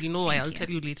your hand. I'll tell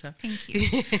you later. Thank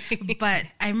you. But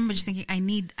I remember just thinking, I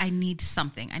need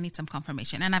something. I need some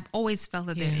confirmation. And I've always felt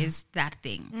that there is that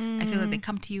thing. I feel that they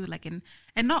come to you like and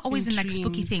not always in like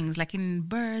spooky dreams. things, like in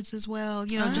birds as well,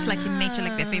 just like in nature,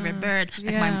 like their favorite bird.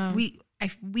 Like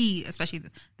we, especially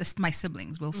my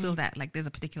siblings, will feel that like there's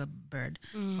a particular bird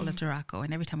called a turaco,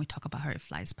 and every time we talk about her, it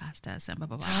flies past us and blah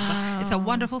blah blah. blah. It's a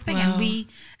wonderful thing,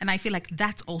 and I feel like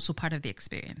that's also part of the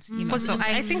experience. So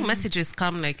I think messages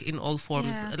come like in all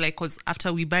forms. Yeah. Like, cause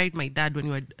after we buried my dad, when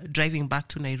we were driving back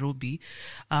to Nairobi,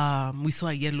 we saw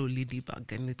a yellow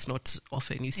ladybug, and it's not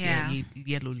often you see a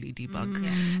yellow ladybug.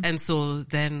 And so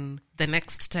then the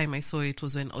next time I saw it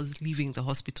was when I was leaving the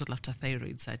hospital after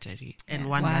thyroid surgery, and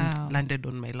one landed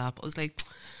on my lap. I was like,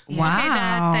 Wow. "Hey,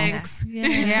 Dad, thanks."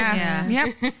 yeah.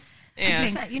 Yeah.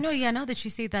 Yeah. Now that you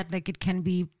say that, like it can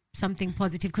be something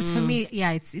positive. Because for me,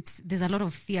 it's there's a lot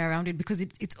of fear around it because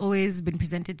it's always been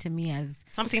presented to me as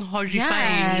Something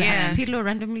horrifying. a pillow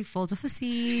randomly falls off a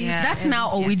seat. Yeah. That's now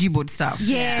a Ouija board stuff.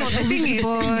 Yeah. So the thing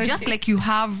is, just like you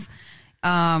have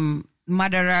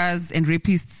murderers and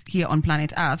rapists here on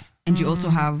planet Earth, and you also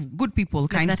have good people,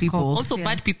 kind people. Also,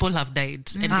 bad people have died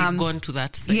and they've gone to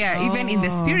that side. Yeah, even in the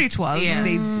spirit world,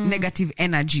 there's negative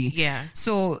energy. Yeah.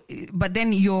 So, but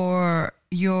then your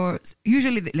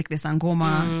usually like the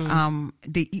Sangoma,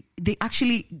 they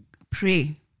actually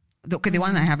pray. The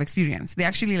one I have experienced, they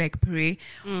actually like pray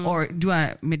or do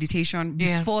a meditation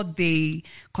before they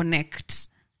connect.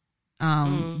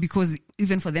 Because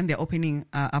even for them, they're opening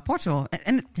a portal,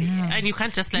 and you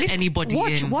can't just let anybody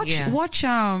in. Watch.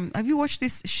 Have you watched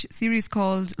this series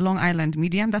called Long Island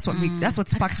Medium? That's what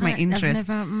sparked my interest.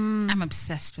 I'm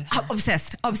obsessed with her.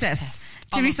 Obsessed.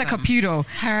 Teresa Caputo.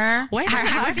 Where can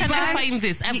I find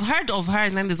this? I've heard of her,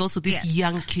 and then there's also this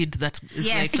young kid that is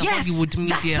like a Hollywood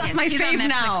medium. That's my fave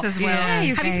now as well.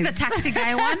 Yeah. Have you seen the taxi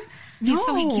guy one?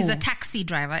 He's a taxi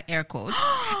driver, air quotes.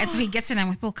 And so he gets in and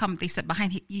when people come, they sit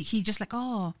behind. He just like,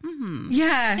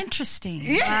 interesting.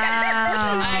 Yeah.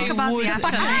 Wow. What do you think about the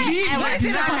afterlife? I would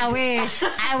run away.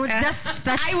 I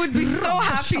would be so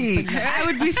happy. I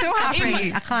would be so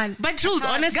happy. I can't. But Jules,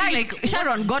 honestly, guys, like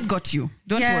Sharon, God got you.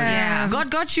 Don't worry. Yeah. God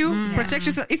got you. Protect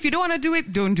yourself. If you don't want to do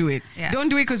it, don't do it. Yeah. Don't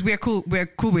do it because we're cool. We're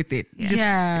cool with it.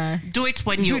 Yeah. do it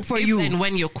when you're for you and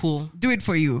when you're cool. Do it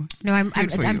for you. No, I'm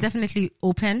definitely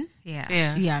open.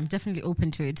 Yeah. I'm definitely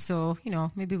open to it. So,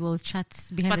 maybe we'll chat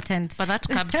behind the tent. But that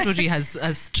cab story has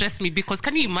stressed me because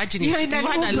can you imagine if you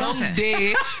had a long day,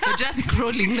 you're just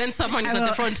scrolling, then someone is at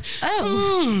the front.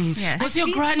 Was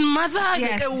your grandmother?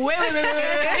 Yes.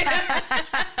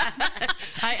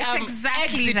 I am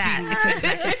exactly exiting. that. It's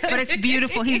exactly. But it's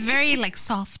beautiful. He's very like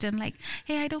soft and like,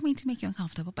 hey, I don't mean to make you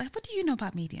uncomfortable, but what do you know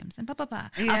about mediums? And blah, blah, blah.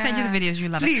 Yeah. I'll send you the videos. You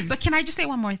love Please. it. But can I just say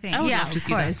one more thing? I would love to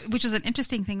see that. Which is an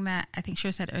interesting thing that I think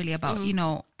Shir said earlier about,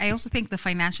 I also think the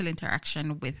financial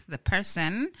interaction with the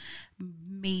person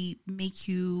may make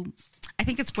you, I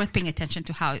think it's worth paying attention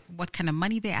to what kind of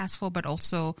money they ask for, but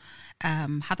also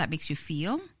how that makes you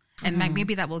feel. And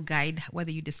maybe that will guide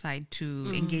whether you decide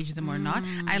to engage them or not.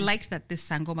 I liked that this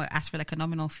Sangoma asked for like a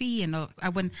nominal fee, and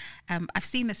I've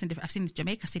seen this I've seen this in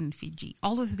Jamaica, I've seen it in Fiji.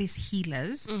 All of these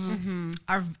healers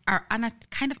are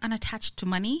kind of unattached to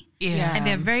money, and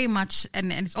they're very much,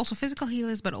 and it's also physical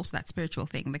healers, but also that spiritual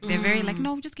thing. Like they're very like,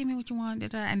 no, just give me what you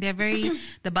want, and they're very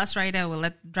the bus driver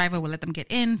will let them get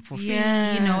in for free,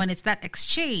 and it's that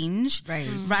exchange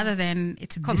rather than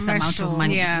it's this amount of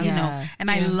money, And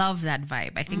I love that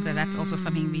vibe. I think that's also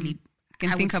something really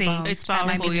can think about. It's that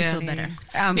might powerful. make you feel better.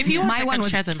 If you want, my one was,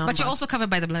 share the number. But you're also covered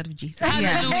by the blood of Jesus.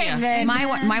 Hallelujah.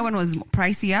 My one was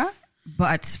pricier,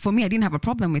 but for me, I didn't have a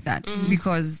problem with that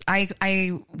because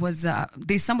I was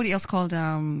there's somebody else called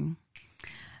Abraham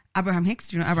Hicks.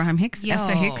 Do you know Abraham Hicks?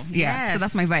 Esther Hicks. Yeah. Yes. So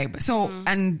that's my vibe. So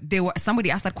and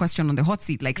somebody asked that question on the hot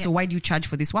seat, like, so why do you charge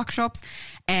for these workshops?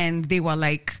 And they were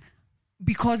like,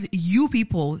 because you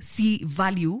people see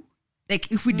value. Like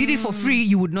if we did it for free,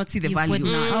 you would not see the value. Would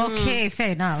not. Okay,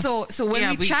 fair enough. So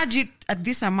when we charge it at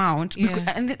this amount,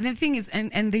 and the thing is,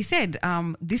 and they said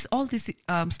all this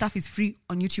stuff is free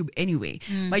on YouTube anyway.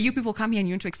 But you people come here and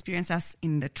you want to experience us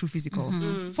in the true physical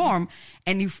form,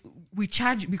 and if we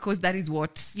charge because that is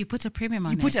what you put a premium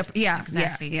on. Exactly. Yeah.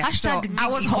 Hashtag So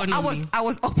I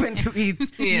was open to it.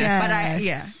 But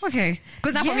okay.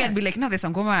 Because now for me, I'd be like, no, there's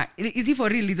Sangoma. Is he for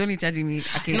real? He's only charging me.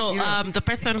 Okay. No, the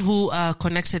person who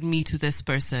connected me to this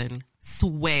person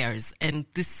swears, and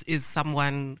this is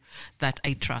someone that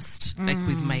I trust, like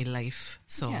with my life.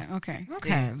 So okay.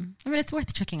 I mean, it's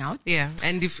worth checking out. Yeah,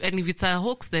 and if it's a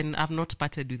hoax, then I've not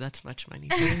parted with that much money.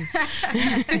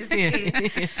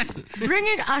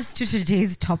 Bringing us to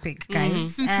today's topic,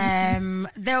 guys.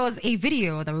 There was a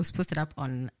video that was posted up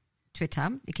on Twitter,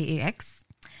 aka X.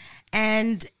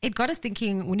 And it got us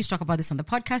thinking, we need to talk about this on the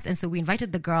podcast. And so we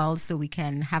invited the girls so we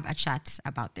can have a chat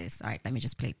about this. All right, let me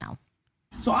just play it now.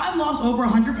 So I've lost over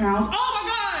 100 pounds. Oh my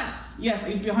God! Yes, I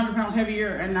used to be 100 pounds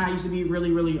heavier, and now I used to be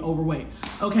really, really overweight.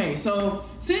 Okay, so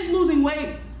since losing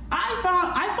weight,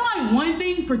 I find one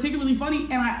thing particularly funny,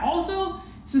 and I also,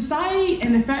 society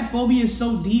and the fat phobia is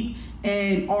so deep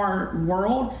in our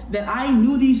world that I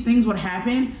knew these things would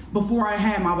happen before I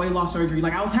had my weight loss surgery.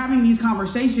 Like I was having these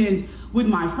conversations with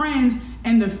my friends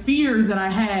and the fears that I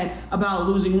had about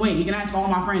losing weight. You can ask all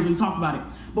my friends, we talk about it.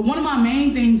 But one of my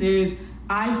main things is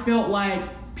I felt like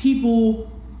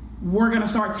people were gonna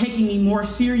start taking me more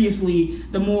seriously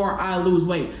the more I lose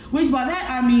weight. Which by that,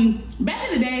 I mean, back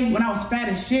in the day when I was fat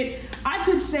as shit, I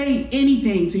could say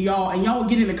anything to y'all and y'all would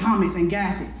get in the comments and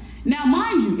gas it. Now,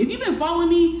 mind you, if you've been following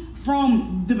me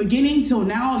from the beginning till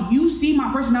now, you see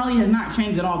my personality has not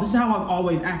changed at all. This is how I've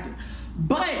always acted.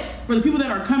 But for the people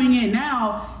that are coming in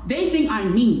now, they think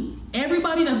I'm mean.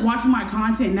 Everybody that's watching my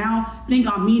content now think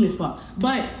I'm mean as fuck.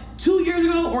 But 2 years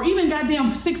ago or even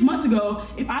goddamn 6 months ago,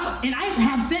 and I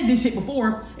have said this shit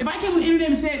before, if I came on the internet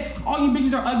and said, all you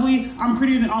bitches are ugly, I'm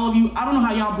prettier than all of you, I don't know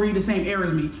how y'all breathe the same air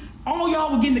as me. All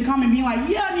y'all would get in the comment being like,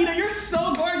 yeah, Nita, you're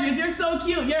so gorgeous, you're so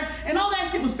cute, and all that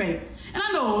shit was fake. And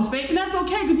I know it was fake, and that's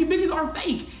okay, because you bitches are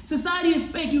fake. Society is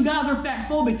fake, you guys are fat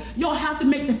phobic. Y'all have to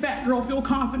make the fat girl feel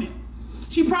confident.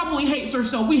 She probably hates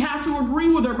herself. We have to agree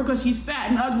with her because she's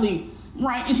fat and ugly,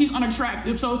 right? And she's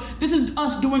unattractive. So this is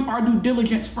us doing our due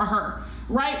diligence for her,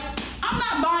 right? I'm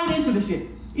not buying into the shit.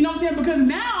 You know what I'm saying? Because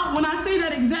now, when I say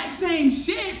that exact same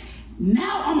shit,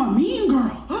 now I'm a mean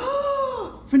girl.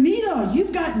 Fanita,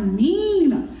 you've gotten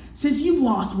mean since you've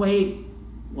lost weight.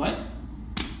 What?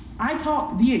 I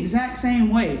talk the exact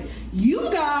same way. You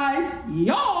guys,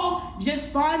 y'all, just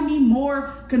find me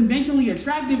more conventionally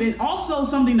attractive. And also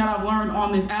something that I've learned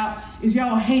on this app is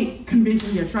y'all hate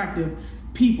conventionally attractive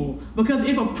people. Because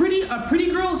if a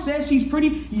pretty girl says she's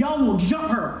pretty, y'all will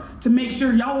jump her to make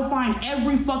sure y'all will find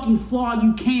every fucking flaw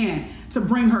you can to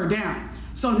bring her down.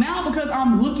 So now because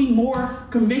I'm looking more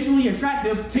conventionally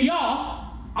attractive to y'all,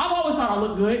 I've always thought I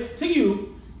look good to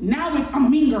you. Now I'm a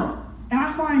mean girl. And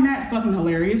I find that fucking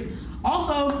hilarious.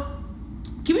 Also,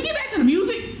 can we get back to the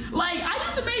music? Like, I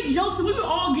used to make jokes and we would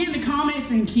all get in the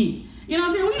comments and key. You know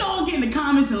what I'm saying? We'd all get in the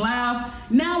comments and laugh.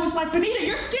 Now it's like, Fanita,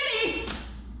 you're skinny.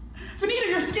 Fanita,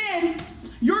 your skin,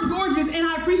 you're gorgeous, and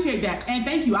I appreciate that. And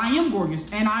thank you, I am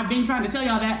gorgeous. And I've been trying to tell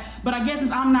y'all that, but I guess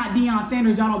since I'm not Deion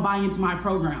Sanders, y'all don't buy into my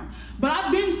program. But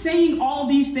I've been saying all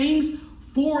these things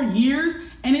for years,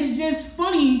 and it's just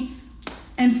funny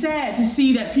and sad to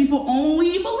see that people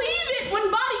only believe it when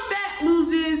body fat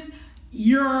loses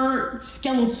your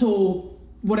skeletal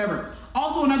whatever.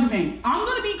 Also, another thing, I'm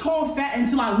gonna be called fat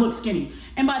until I look skinny.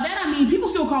 And by that I mean people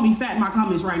still call me fat in my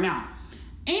comments right now.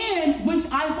 And which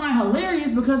I find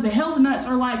hilarious because the health nuts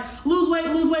are like, lose weight,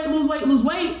 lose weight, lose weight, lose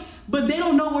weight, but they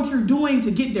don't know what you're doing to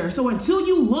get there. So until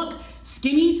you look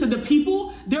skinny to the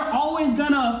people, they're always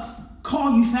gonna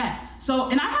call you fat. So,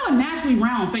 and I have a naturally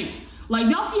round face. Like,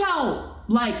 y'all see how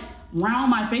like round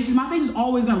my face is? My face is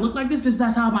always gonna look like this, just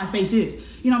that's how my face is.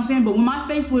 You know what I'm saying? But when my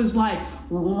face was like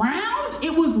round,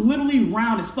 it was literally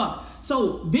round as fuck.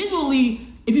 So visually,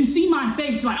 if you see my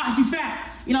face, you're like, she's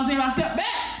fat. You know what I'm saying? If I step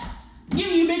back,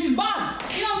 giving you bitches body.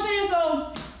 You know what I'm saying?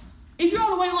 So if you're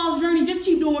on a weight loss journey, just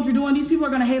keep doing what you're doing. These people are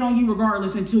gonna hate on you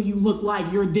regardless until you look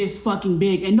like you're this fucking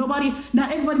big. And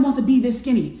not everybody wants to be this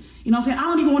skinny. You know what I'm saying? I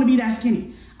don't even want to be that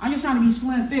skinny. I'm just trying to be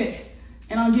slim thick.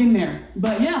 And I'm getting there.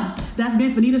 But yeah, that's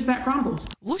been Fanita's Fat Chronicles.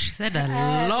 Oh, she said a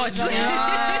lot.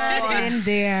 In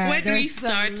there. Where do we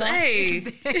start? Hey.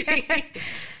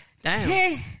 Damn.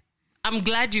 Hey. I'm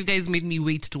glad you guys made me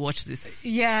wait to watch this.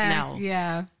 Yeah. Now.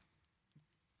 Yeah.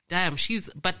 Damn,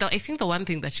 I think the one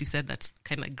thing that she said that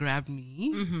kind of grabbed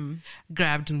me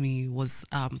was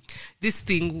this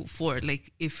thing for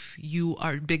like, if you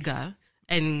are bigger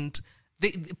and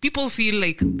people feel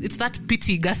like it's that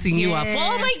pity gassing you up.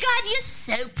 Oh my God, you're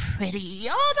so pretty.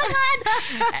 Oh my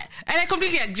God. And I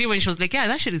completely agree when she was like, yeah,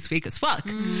 that shit is fake as fuck.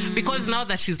 Because now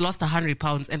that she's lost 100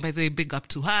 pounds, and by the way, big up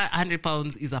to her, 100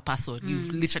 pounds is a person. You've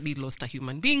literally lost a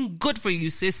human being. Good for you,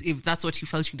 sis. If that's what you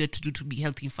felt you needed to do to be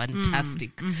healthy,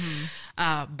 fantastic.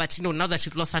 But now that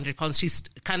she's lost 100 pounds, she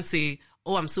can't say,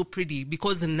 oh, I'm so pretty.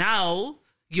 Because now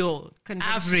you're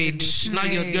average. Now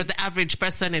you're the average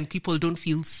person, and people don't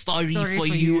feel sorry for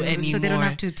you anymore. So they don't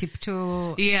have to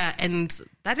tiptoe. Yeah, and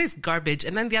that is garbage.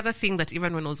 And then the other thing that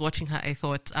even when I was watching her, I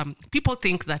thought people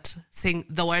think that saying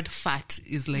the word fat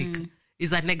is like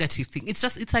is a negative thing. It's a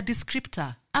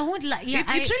descriptor. I would like, yeah.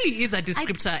 It really is a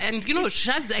descriptor. And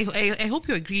Shaz, I hope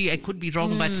you agree. I could be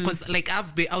wrong, but because like I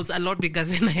was a lot bigger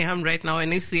than I am right now,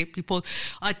 and I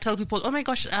tell people, oh my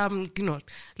gosh,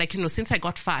 since I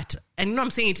got fat, and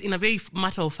I'm saying it in a very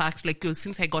matter of fact, like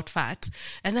since I got fat,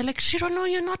 and they're like, Shiro, no,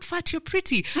 you're not fat, you're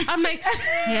pretty. I'm like,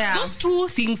 those two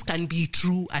things can be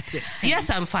true at the yes,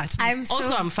 I'm fat. I'm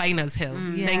fine as hell.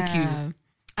 Thank you.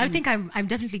 I think I'm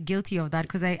definitely guilty of that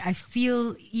because I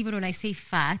feel, even when I say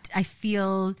fat, I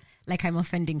feel like I'm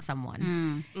offending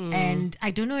someone. And I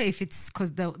don't know if it's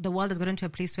because the world has gotten to a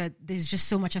place where there's just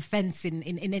so much offense in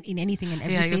anything and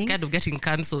everything. Yeah, you're scared of getting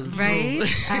cancelled. Right?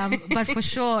 But for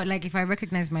sure, like if I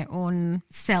recognize my own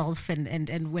self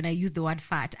and when I use the word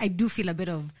fat, I do feel a bit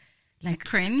of like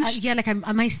cringe. Like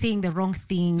am I saying the wrong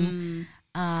thing?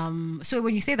 So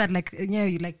when you say that, like,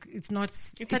 you like it's not.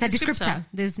 It's a descriptor.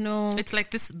 There's no. It's like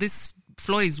this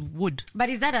floor is wood. But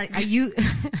is that are you?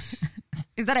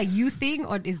 Is that a you thing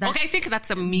or is that... Okay, I think that's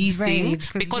a me thing. 'Cause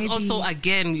Because maybe- also,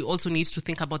 again, we also need to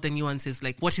think about the nuances.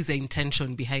 Like, what is the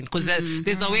intention behind? Because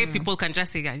there's a way people can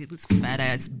just say, this fat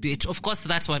ass bitch. Of course,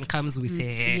 that one comes with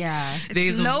a... Yeah.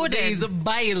 There's loaded. There's a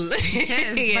bile. But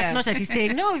Yeah. not that he's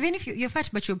saying, no, even if you're fat,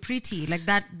 but you're pretty. Like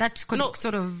that could No,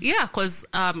 sort of... Yeah, because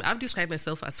I've described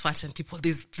myself as fat and people,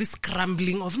 there's this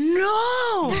crumbling of,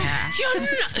 no, you're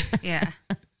not. Yeah.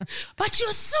 But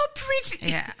you're so pretty.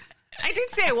 Yeah. I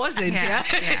didn't say I wasn't. Yeah,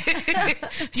 Yeah.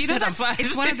 You know, I'm fat.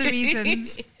 it's one of the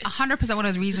reasons, 100% one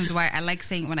of the reasons why I like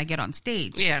saying it when I get on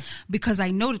stage. Yeah. Because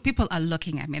I know that people are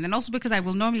looking at me. And then also because I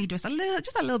will normally dress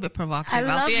just a little bit provocative. I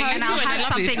love how and you I'll do it. I have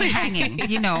love something it. hanging,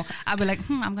 you know. I'll be like,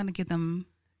 I'm going to give them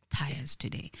tires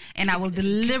today. And I will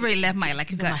deliberately let my gut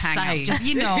hang out. massage. Just,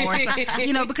 you know, or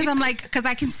you know, because I'm like, because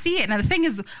I can see it. And the thing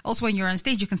is also when you're on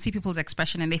stage, you can see people's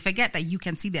expression and they forget that you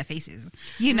can see their faces,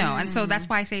 you know. And so that's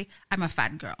why I say I'm a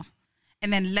fat girl.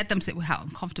 And then let them sit with how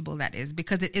uncomfortable that is,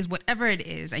 because it is whatever it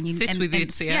is, and you Sit with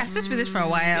it, yeah. sit with it for a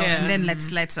while, Yeah. and then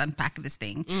let's unpack this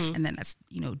thing, and then let's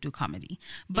do comedy.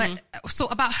 But so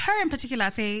about her in particular,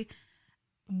 I'd say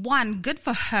one, good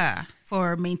for her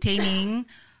for maintaining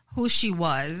who she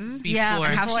was, Yeah, Before.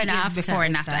 and how before she and is after, before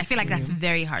and after. I feel like that's exactly.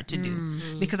 very hard to do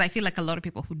because I feel like a lot of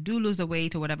people who do lose the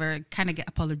weight or whatever kind of get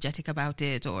apologetic about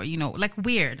it, or like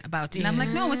weird about it. And I'm like,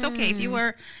 no, it's okay. If you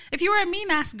were a mean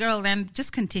ass girl, then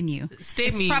just continue. Stay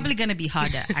it's mean. probably going to be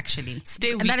harder, actually.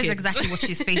 Stay and that is wicked. exactly what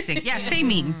she's facing. Yeah, stay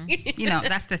mean.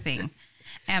 That's the thing.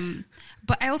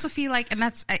 But I also feel like, and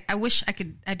that's, I wish I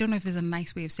could, I don't know if there's a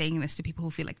nice way of saying this to people who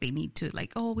feel like they need to,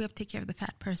 like, oh, we have to take care of the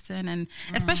fat person. And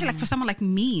especially like for someone like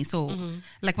me. So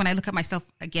like when I look at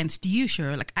myself against you,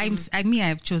 sure, like I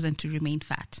have chosen to remain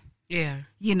fat. Yeah.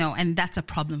 And that's a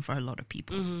problem for a lot of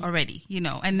people already,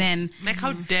 and then Like,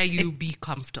 how dare you be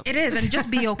comfortable? it is, and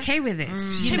just be okay with it,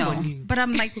 Shame on you. But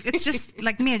I'm like, it's just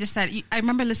like me. I just said, I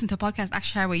remember listening to a podcast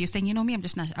actually where you're saying, me,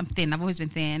 I'm thin. I've always been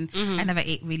thin. I never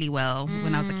ate really well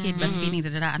when I was a kid, breastfeeding.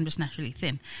 I'm just naturally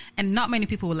thin, and not many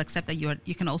people will accept that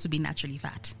you can also be naturally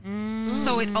fat.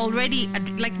 So it already,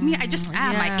 like me, I just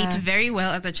am. I ate very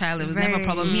well as a child. It was never a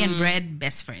problem. Me and bread,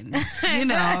 best friends.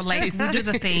 Like we do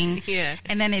the thing, Yeah.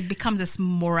 and then it becomes this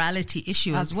morality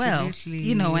issue as well.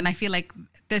 Absolutely. And I feel like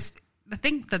the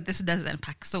thing that this does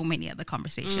unpack so many other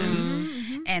conversations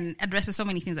and addresses so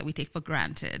many things that we take for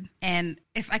granted. And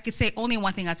if I could say only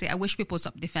one thing, I'd say I wish people would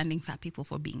stop defending fat people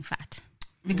for being fat.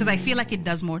 Because I feel like it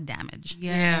does more damage.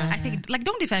 Yeah. I think, like,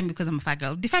 don't defend me because I'm a fat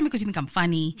girl. Defend me because you think I'm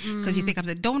funny. Because you think I'm...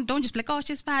 Don't just be like, oh,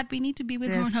 she's fat. We need to be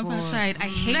with her on her Therefore. fat side. I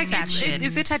hate Like, that shit.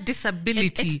 is it a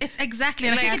disability? It's exactly.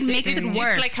 And I think it makes it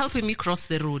worse. It's like helping me cross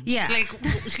the road. Yeah. Like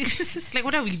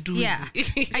what are we doing? Yeah.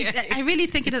 I really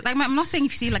think it is. Like, I'm not saying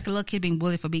if you see like a little kid being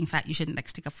bullied for being fat, you shouldn't like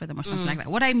stick up for them or something like that.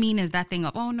 What I mean is that thing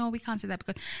of, oh no, we can't say that,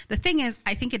 because the thing is,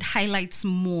 I think it highlights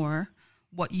more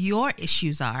what your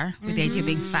issues are with the idea of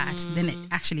being fat than it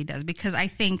actually does. Because I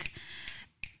think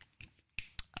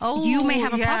you may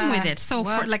have a problem with it. So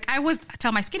for like, I always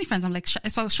tell my skinny friends, I'm like,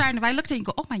 so Sharon, if I looked at you and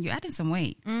go, oh man, you're adding some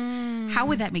weight. How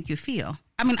would that make you feel?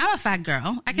 I mean, I'm a fat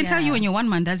girl. I can tell you when you're one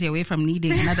mandazi away from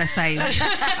needing another size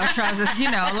of trousers,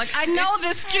 like I know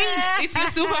the streets. It's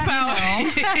your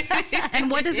superpower.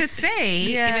 And what does it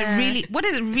say? What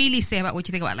does it really say about what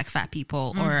you think about like fat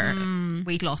people or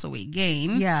weight loss or weight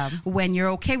gain? Yeah. When you're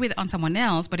okay with it on someone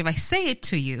else, but if I say it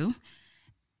to you,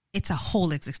 it's a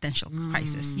whole existential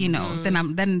crisis, Then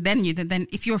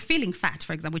if you're feeling fat,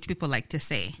 for example, which people like to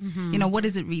say, what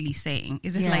is it really saying?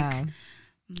 Is it like,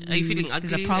 are you feeling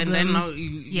there's a ugly? problem? And then now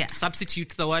you substitute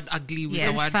the word ugly with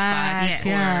the word fat. fat.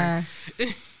 Yeah.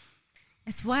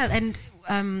 It's wild. And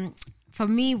for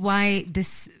me, why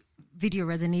this video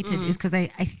resonated is because I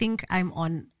think I'm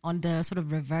on the sort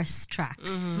of reverse track,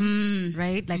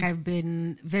 right? Like I've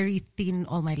been very thin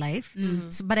all my life,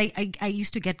 but I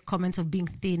used to get comments of being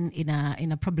thin in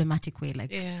a problematic way,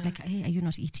 like hey, are you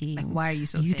not eating? Like, why are you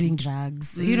so Are you thin? doing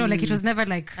drugs? Like it was never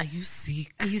like, Are you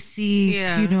sick? are you sick?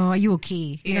 Yeah. Are you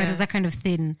okay? It Yeah. was that kind of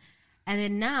thin. And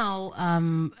then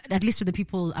now, at least to the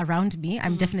people around me,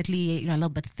 I'm definitely a little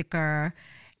bit thicker.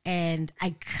 And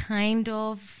I kind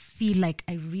of feel like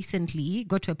I recently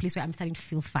got to a place where I'm starting to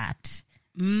feel fat.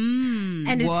 And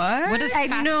it's, what does I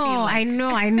fat know, feel like?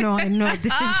 I know.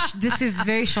 This is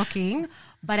very shocking,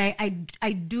 but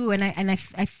I do, and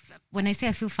I when I say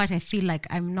I feel fat, I feel like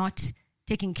I'm not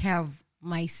taking care of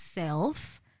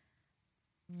myself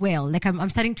well. Like I'm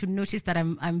starting to notice that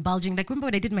I'm bulging. Like remember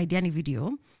when I did my Diani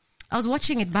video? I was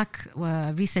watching it back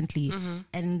recently,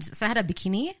 and so I had a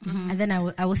bikini, and then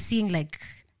I was seeing like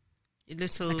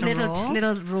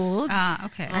little rolls.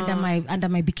 Okay. Under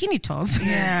my bikini top.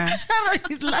 Yeah. Sharon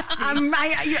is laughing.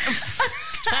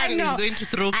 Sharon is going to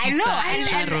throw pizza I know, at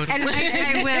Sharon. and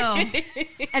I will.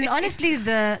 And honestly,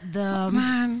 the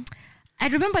Man. I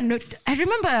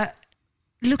remember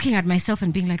looking at myself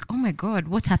and being like, oh my God,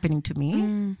 what's happening to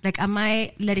me? Like, am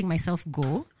I letting myself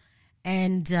go?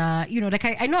 And like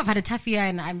I know I've had a tough year,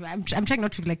 and I'm trying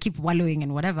not to like keep wallowing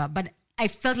and whatever, but I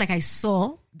felt like I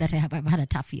saw that I've had a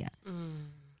tough year.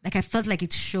 Like I felt like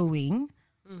it's showing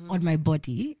on my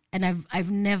body, and I've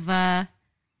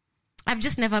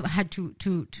just never had to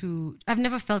I've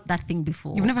never felt that thing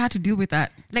before. You've never had to deal with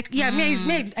that. Like, yeah,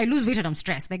 I lose weight and I'm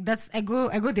stressed. Like I go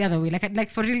the other way.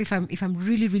 Like for real, if I'm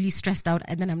really, really stressed out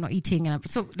and then I'm not eating,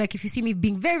 so like if you see me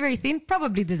being very, very thin,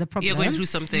 probably there's a problem. You're going through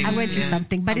something. I'm going through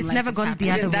something, but it's never gone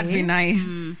the other way. That'd be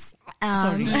nice.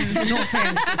 Sorry. No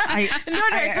offense.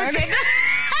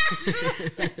 It's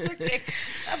okay. It's okay.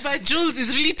 But Jules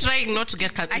is really trying not to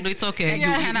get cut. No, it's okay.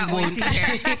 cannot wait to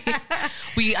hear.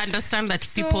 We understand that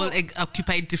people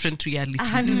occupy different realities.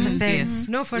 100%. Yes.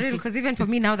 No, for real. Because even for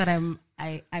me now that I'm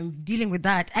dealing with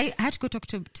that, I had to go talk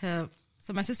to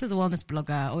so my sister's a wellness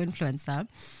blogger or influencer,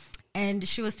 and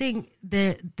she was saying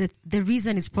the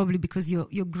reason is probably because you're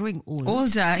growing old.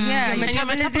 Older, yeah. Your And your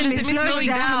metabolism is slowing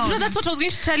down. You know, that's what I was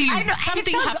going to tell you. I know,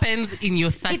 Something happens in your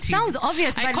 30s. It sounds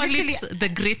obvious, I but call literally, it the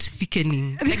great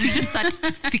thickening. Like you just start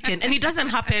to thicken, and it doesn't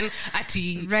happen at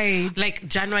Right. like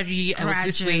January. I was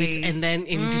this weight, and then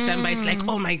in December it's like,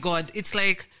 oh my God, it's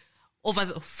like over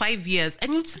 5 years,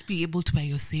 and you'll still be able to buy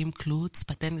your same clothes,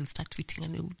 but then it'll start fitting a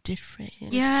little different.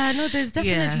 yeah, no, there's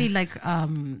definitely like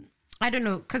I don't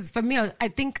know, because for me, I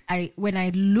think when I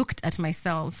looked at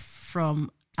myself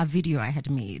from a video I had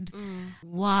made,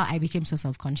 wow, I became so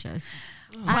self-conscious.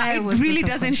 I It was so really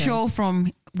doesn't self-conscious. show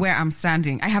from where I'm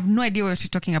standing. I have no idea what you're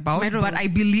talking about, My but I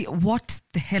believe, what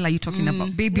the hell are you talking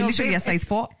about? Baby, No, literally babe, a size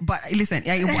 4. But listen,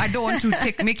 I don't want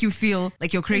to make you feel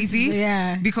like you're crazy.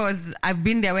 Yeah. Because I've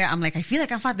been there where I'm like, I feel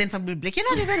like I'm fat, then somebody will be like, you're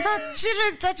not even fat. She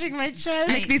was touching my chest.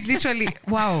 Like this, literally,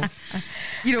 wow.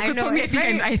 You know, I because know, for me, it's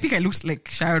I think I looked like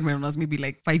Sharon when I was maybe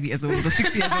like 5 years old or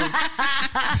 6 years old.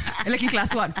 Like in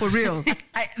class 1, for real.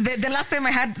 The last time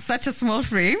I had such a small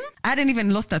frame, I hadn't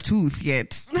even lost a tooth yet.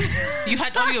 You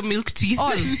had all your milk teeth.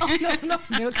 All. no, not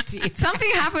milk tea.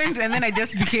 Something happened, and then I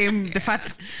just became the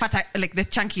fat, like the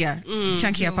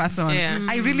chunkier person. Yeah.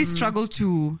 I really struggle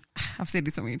to, I've said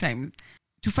this so many times,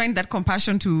 to find that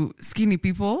compassion to skinny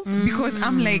people, because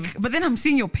I'm like, but then I'm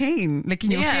seeing your pain, like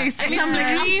in your Yeah. face, and And I'm it's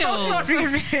like, real. I'm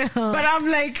so sorry, but I'm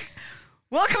like,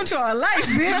 welcome to our life,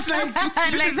 bitch.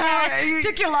 Like, this is how It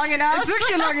took you long enough. It took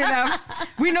you long enough.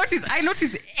 I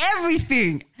notice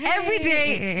everything every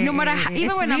day, no matter how, even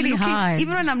It's when really hard.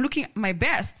 even when I'm looking my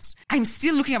best, I'm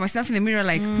still looking at myself in the mirror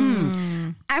like,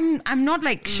 I'm not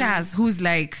like Shaz, who's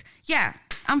like, yeah,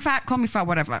 I'm fat, call me fat,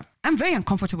 whatever. I'm very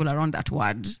uncomfortable around that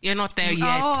word. You're not there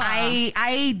yet. I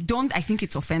think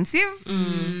it's offensive,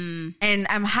 and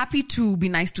I'm happy to be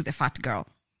nice to the fat girl.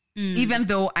 Even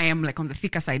though I am like on the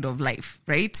thicker side of life,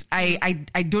 right? I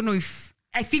don't know if,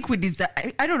 I think with this,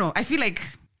 I don't know. I feel like,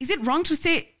 is it wrong to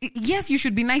say, yes, you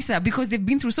should be nicer because they've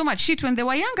been through so much shit when they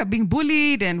were younger, being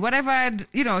bullied and whatever,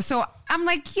 you know? So I'm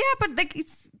like, yeah, but like,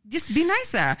 it's just be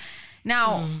nicer.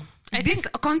 Now, this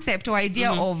concept or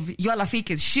idea of y'all are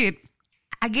fake as shit,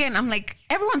 again, I'm like,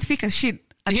 everyone's fake as shit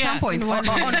at some point. Or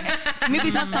maybe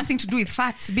it has something to do with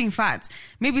fat, being fat.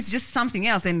 Maybe it's just something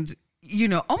else. And you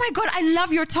know, oh my God, I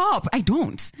love your top. I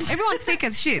don't. Everyone's fake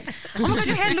as shit. Oh my God,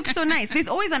 your hair looks so nice. There's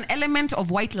always an element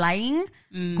of white lying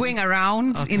going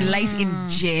around in life in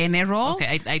general.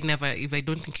 Okay, I'd never, if I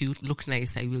don't think you look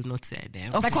nice, I will not say I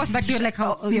damn. Of course, but you're like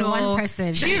you're one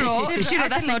person. Shiro,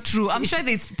 that's not true. I'm sure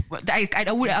there's,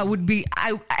 I would be,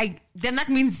 then that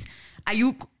means, are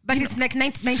you, But it's like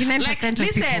 99% like, of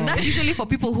listen, people. that's usually for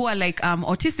people who are like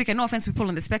autistic, and no offense to people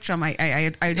on the spectrum. I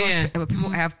know people,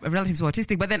 I have relatives who are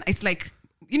autistic, but then it's like,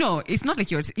 you know, it's not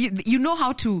like you know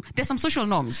how to, there's some social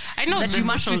norms I know that you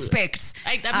must respect.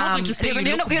 I'm not going to say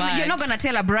you're not going to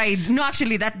tell a bride, no,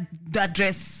 actually that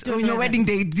dress on your wedding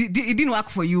day, it didn't work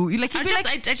for you. Like,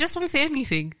 I just won't say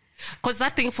anything. Because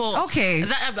that thing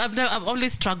I've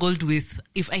always struggled with,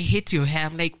 if I hate your hair,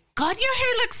 I'm like, God, your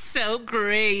hair looks so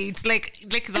great. Like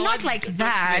the not words like don't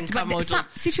that, even come but out some of-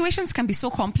 situations can be so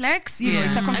complex. You know,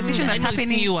 it's a conversation that's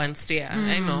happening. It's nuanced, yeah.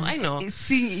 I know.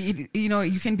 Seeing, you know,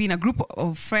 you can be in a group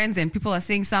of friends and people are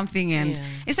saying something, and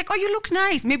it's like, oh, you look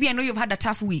nice. Maybe I know you've had a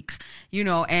tough week, you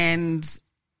know, and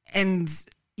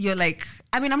you're like,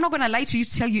 I mean, I'm not going to lie to you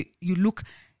to tell you you look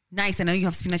nice and I know you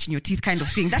have spinach in your teeth kind of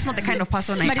thing. That's not the kind of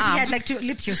person I But am. yeah, like to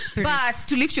lift your spirit. But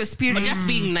to lift your spirit. But just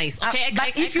being nice. Okay,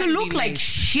 But if you look like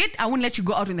shit, I won't let you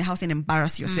go out in the house and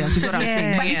embarrass yourself, is what I'm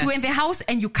saying. But if you're in the house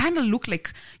and you kind of look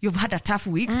like you've had a tough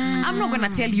week, I'm not going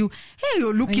to tell you, hey,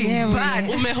 you're looking bad.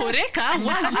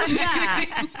 Umehoreka?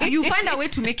 Yeah. You find a way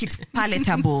to make it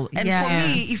palatable. And for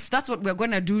me, if that's what we're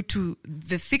going to do to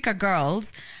the thicker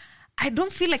girls, I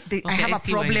don't feel like I have a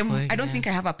problem. I don't think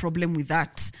I have a problem with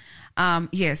that.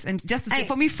 Yes. And just to say,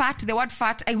 for me, the word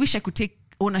fat, I wish I could take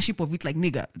ownership of it like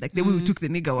nigger, like the way we took the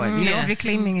nigger word. You know?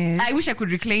 Reclaiming it. I wish I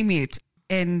could reclaim it.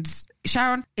 And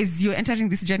Sharon, as you're entering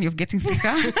this journey of getting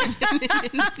thicker,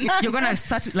 you're going to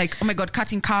start like, oh my God,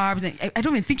 cutting carbs. And I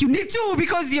don't even think you need to,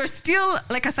 because you're still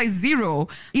like a size 0.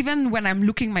 Even when I'm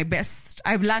looking my best,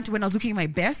 I've learned when I was looking my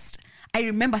best, I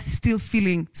remember still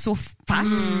feeling so fat.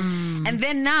 And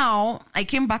then now I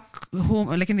came back home,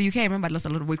 like in the UK, I remember I lost a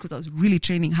lot of weight because I was really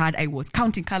training hard. I was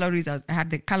counting calories. I had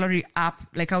the calorie app.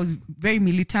 Like I was very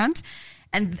militant.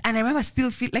 And I remember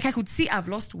still feel like I could see I've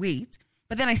lost weight,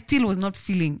 but then I still was not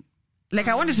feeling like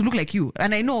I wanted to look like you.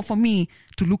 And I know for me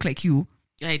to look like you,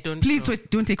 please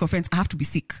don't take offense. I have to be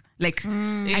sick. Like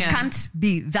I can't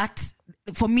be that.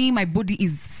 For me, my body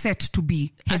is set to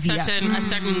be heavier. A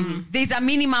certain. There's a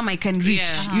minimum I can reach.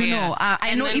 You know,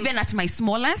 I know even at my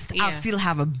smallest, I'll still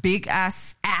have a big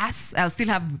ass. I'll still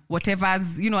have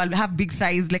whatever's. You know, I'll have big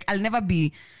thighs. Like I'll never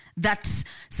be that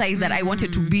size that I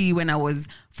wanted to be when I was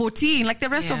 14, like the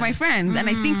rest of my friends. And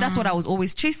I think that's what I was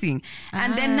always chasing.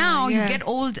 And then now you get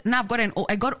old. Now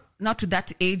I got now to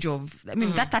that age of, I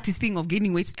mean, that is thing of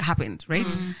gaining weight happened,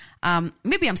 right?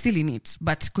 Maybe I'm still in it,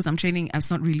 but because I'm training,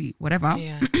 it's not really whatever.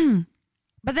 Yeah.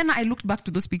 But then I looked back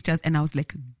to those pictures and I was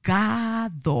like,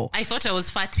 Gado. I thought I was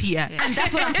fat here. And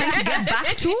that's what I'm trying to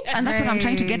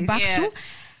get back to.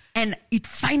 And it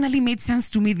finally made sense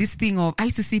to me, this thing of, I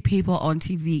used to see people on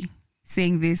TV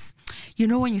saying this, you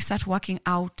know, when you start working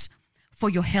out for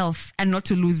your health and not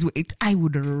to lose weight, I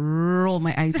would roll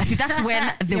my eyes. See, that's when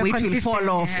the weight will fall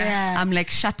off. Yeah. I'm like,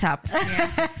 shut up.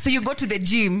 Yeah. So you go to the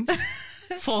gym.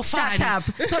 For fun. Shut up.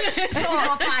 So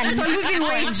losing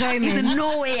weight is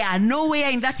nowhere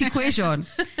in that equation.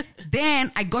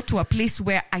 Then I got to a place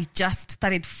where I just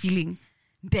started feeling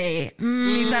there.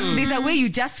 There's a way you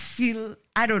just feel,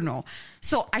 I don't know.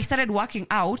 So I started working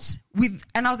out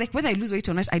and I was like, whether I lose weight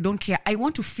or not, I don't care. I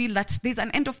want to feel that there's a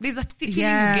feeling you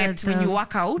get when you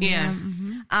work out. Yeah.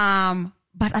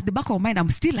 But at the back of my mind, I'm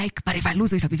still like, but if I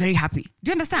lose weight, I'll be very happy.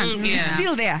 Do you understand? Yeah. It's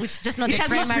still there. It's just not it has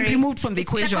primary. not been removed from the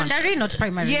equation. Secondary, not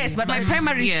primary. Yes, but my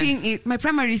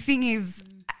primary thing is,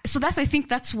 so I think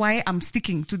that's why I'm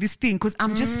sticking to this thing, because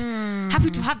I'm just happy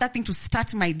to have that thing to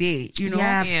start my day, you know?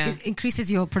 Yeah. It increases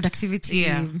your productivity.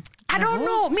 Yeah. I don't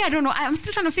know. I'm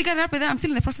still trying to figure it out, but then I'm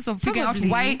still in the process of figuring out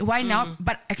why now.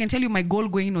 But I can tell you my goal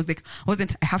going in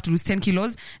wasn't I have to lose 10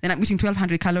 kilos, then I'm eating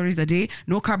 1,200 calories a day,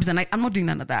 no carbs a night. I'm not doing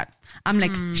none of that. I'm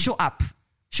like, show up,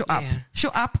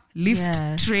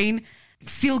 lift, train,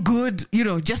 feel good, you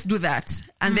know, just do that.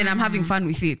 And then I'm having fun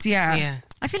with it. Yeah.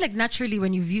 I feel like naturally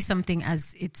when you view something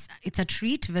as it's a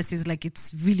treat versus like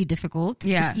it's really difficult,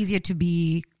 it's easier to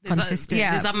be consistent.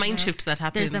 There's a mind shift that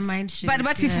happens. There's a mind shift.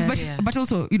 But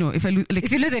also, you know, if I lose, like,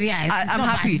 if you lose it, I'm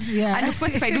happy. Yeah. And of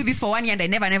course, if I do this for 1 year and I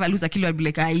never lose a kilo, I'll be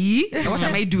like, what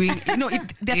am I doing? You know,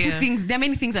 there are two things. There are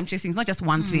many things I'm chasing. It's not just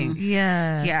one thing.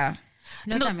 Yeah.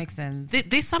 No, that makes sense.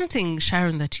 There's something,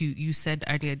 Sharon, that you said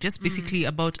earlier, just basically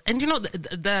about, and you know,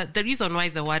 the reason why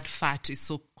the word fat is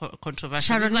so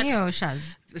controversial. Sharon is or Shaz?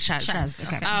 Shaz.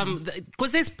 Okay.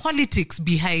 Because there's politics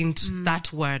behind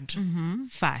that word,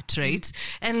 fat, right?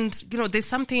 And, you know, there's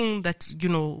something that, you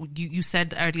know, you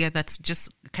said earlier that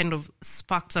just kind of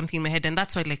sparked something in my head. And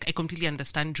that's why, like, I completely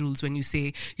understand, Jules, when you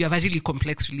say you have a really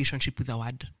complex relationship with the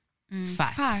word.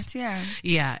 Fat,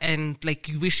 yeah, and like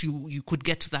you wish you could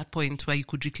get to that point where you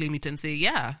could reclaim it and say,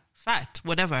 yeah, fat,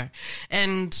 whatever.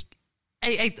 And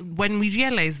I when we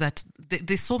realize that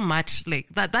there's so much like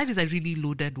that is a really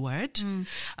loaded word.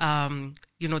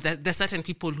 You know, there's certain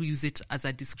people who use it as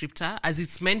a descriptor, as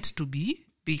it's meant to be.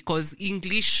 Because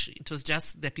English, it was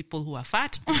just the people who are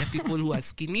fat, and the people who are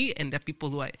skinny, and the people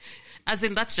who are, as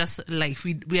in that's just life.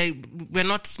 We're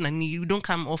not nani. We don't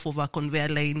come off of a conveyor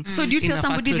line. So do you tell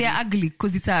somebody they're ugly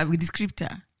because it's a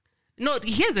descriptor? No,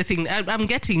 here's the thing. I'm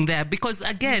getting there because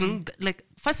again, like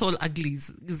first of all, ugly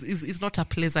is not a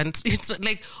pleasant. It's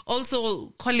like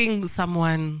also calling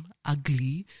someone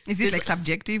ugly. Is it like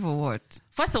subjective or what?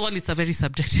 First of all, it's a very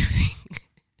subjective thing.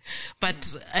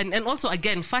 But and also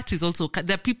again, fat is also,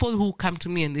 there are people who come to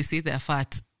me and they say they're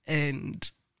fat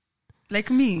and like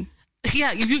me.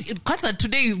 Yeah, if you concert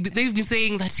today, they've been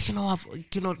saying that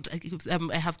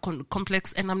I have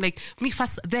complex, and I'm like, me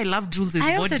first. I love Jules'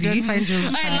 body. I also don't find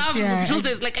Jules. I love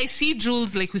Jules. Like, I see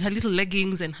Jules like with her little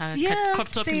leggings and her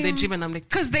cropped up in the gym, and I'm like,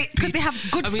 because they have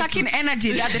good sucking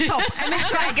energy at the top. I make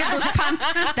sure I get those pants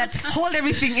that hold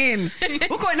everything in.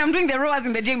 Uko, when I'm doing the rows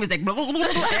in the gym, it's like blah, blah, blah, blah,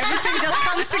 everything just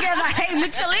comes together. Hey,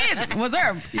 Michelin, what's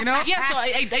up? You know? Yeah. So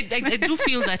I do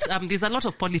feel that there's a lot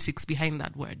of politics behind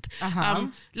that word.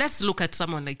 Let's look at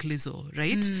someone like Lizzo,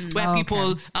 right? Where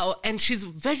people and she's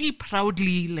very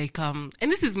proudly like and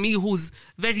this is me who's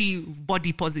very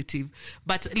body positive,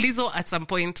 but Lizzo at some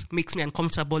point makes me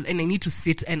uncomfortable, and I need to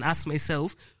sit and ask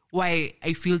myself why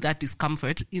I feel that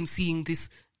discomfort in seeing this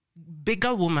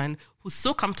bigger woman who's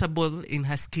so comfortable in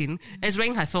her skin, is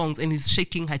wearing her thongs and is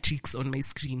shaking her cheeks on my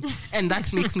screen. And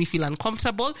that makes me feel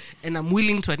uncomfortable, and I'm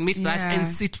willing to admit that and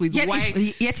sit with why.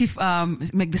 If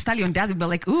Meg Thee Stallion does it, but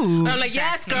like, ooh. I'm like,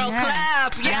 yes, girl,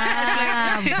 clap.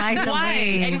 Yes. Why?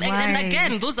 And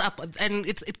again, those are, and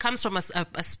it comes from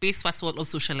a space, first of all, of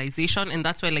socialization. And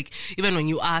that's why, like, even when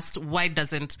you asked, why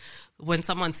doesn't, when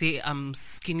someone say I'm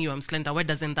skinny or I'm slender, why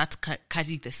doesn't that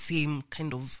carry the same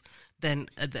kind of, than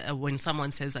when someone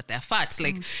says that they're fat?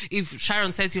 Like, if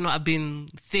Sharon says, I've been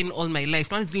thin all my life,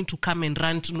 no one is going to come and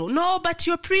run to know, no, but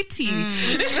you're pretty.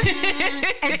 That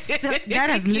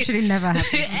has literally never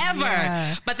happened. Ever.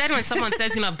 Yeah. But then when someone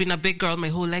says, I've been a big girl my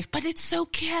whole life, but it's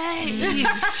okay.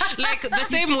 Like, the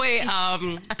same way,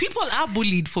 people are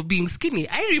bullied for being skinny.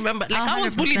 I remember, like, 100%. I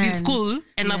was bullied in school,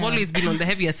 and I've always been on the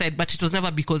heavier side, but it was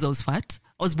never because I was fat.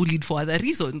 I was bullied for other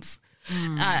reasons.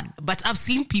 But I've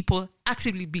seen people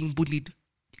actively being bullied,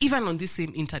 even on this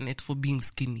same internet, for being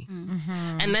skinny.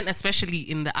 And then especially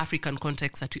in the African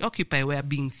context that we occupy, where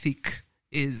being thick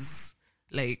is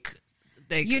like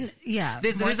there's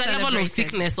a level of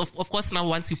thickness. Of course, now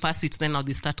once you pass it, then now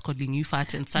they start calling you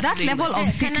fat and start that level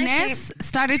of thickness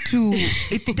started to.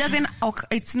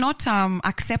 It's not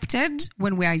accepted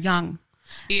when we are young.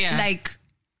 Yeah, like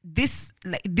this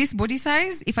body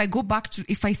size.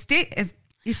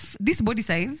 If this body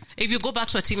size, if you go back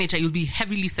to a teenager, you'll be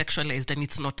heavily sexualized, and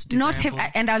it's not desirable.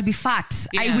 And I'll be fat.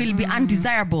 Yeah. I will be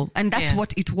undesirable, and that's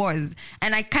what it was.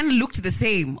 And I kind of looked the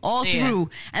same all through.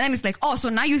 And then it's like, so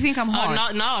now you think I'm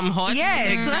hot? Oh, now I'm hot. Yeah,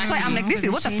 exactly. So that's why I'm like,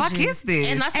 what the fuck is this?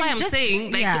 And that's why I'm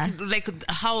saying, like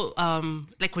how,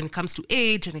 like when it comes to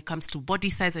age, and it comes to body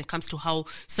size, and it comes to how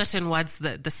certain words,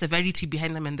 the severity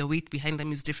behind them and the weight behind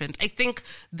them is different. I think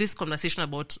this conversation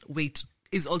about weight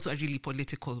is also a really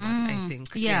political one, I think.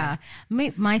 Yeah.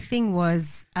 My thing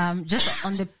was just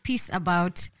on the piece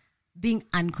about being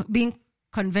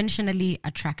conventionally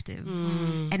attractive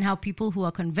and how people who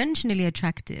are conventionally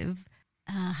attractive,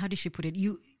 how did she put it?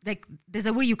 There's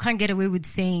a way you can't get away with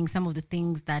saying some of the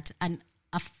things that a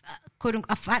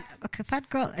fat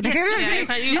girl. Okay. I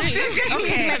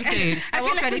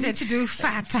feel like we need to do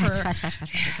fat.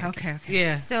 Okay.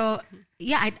 Yeah. So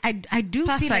I do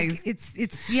plus feel size. like it's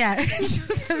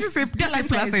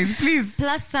plus size, please.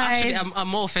 Plus size. Actually, I'm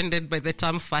more offended by the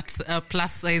term fat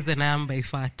plus size than I am by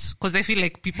fat, because I feel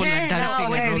like people are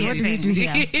dancing around what do we do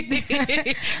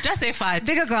here? Just say fat.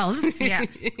 Bigger girls. Yeah.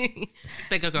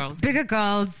 Bigger girls. Bigger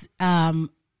girls. And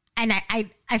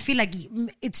I feel like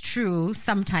it's true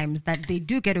sometimes that they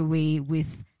do get away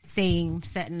with saying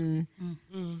certain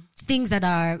things that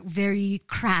are very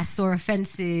crass or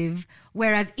offensive.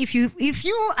 Whereas if you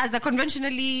as a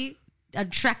conventionally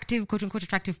attractive, quote unquote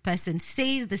attractive person,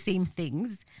 say the same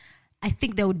things, I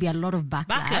think there would be a lot of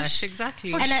backlash.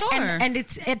 Exactly. For sure. And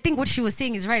it's, I think what she was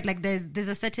saying is right. Like there's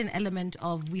a certain element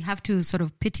of, we have to sort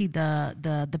of pity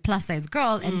the plus size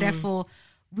girl, and therefore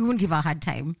we won't give her a hard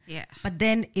time. Yeah. But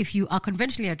then if you are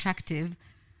conventionally attractive,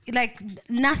 like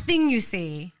nothing you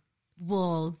say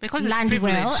will land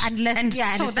well unless, and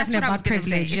so it's that's what I was going to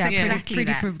say. It's exactly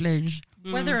pretty that. privilege.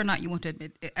 Whether or not you want to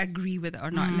agree with it or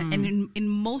not. And in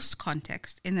most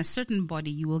contexts, in a certain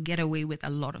body, you will get away with a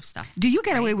lot of stuff. Do you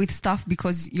get away with stuff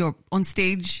because you're on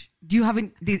stage? Do you have are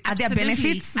there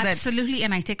benefits? Absolutely,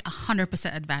 and I take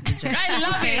 100% advantage of it. I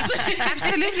love it.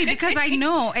 Absolutely, because I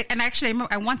know, and actually, I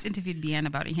remember I once interviewed Bien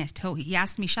about it. He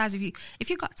asked me, Shaz, if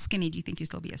you got skinny, do you think you'd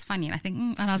still be as funny? And I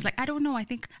think, and I was like, I don't know. I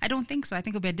don't think so. I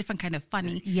think it would be a different kind of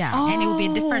funny. Yeah. And it would be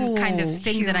a different kind of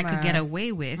thing that I could get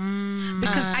away with.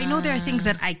 Because I know there are things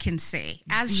that I can say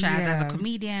as Shaz, as a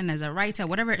comedian, as a writer,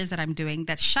 whatever it is that I'm doing,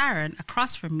 that Sharon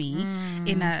across from me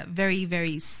in a very,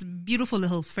 very beautiful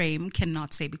little frame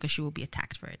cannot say, because she will be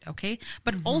attacked for it. Okay.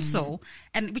 But also,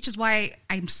 and which is why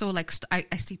I'm so like, I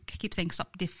keep saying,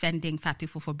 stop defending fat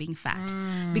people for being fat,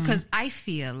 because I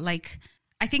feel like,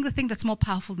 I think the thing that's more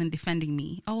powerful than defending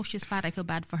me, oh, she's fat, I feel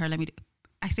bad for her,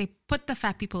 I say, put the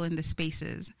fat people in the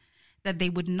spaces that they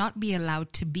would not be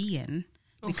allowed to be in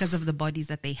because of the bodies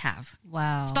that they have.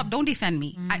 Wow. Stop, don't defend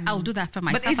me. I'll do that for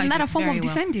myself. But isn't that a form of very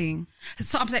well. defending?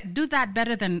 So I'm like, do that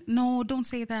better than, no, don't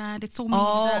say that. It's so mean.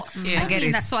 Oh, I get mean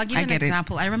it. that. So I'll give I you an get it.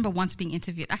 example. I remember once being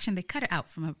interviewed. Actually, they cut it out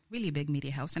from a really big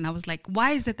media house. And I was like, why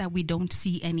is it that we don't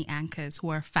see any anchors who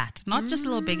are fat? Not just a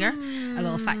little bigger, a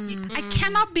little fat. I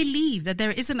cannot believe that there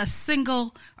isn't a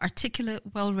single articulate,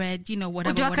 well-read,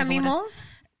 whatever. Ojwaka Mimo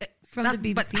from the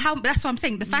BBC. But that's what I'm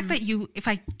saying. The fact that can you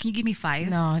give me 5?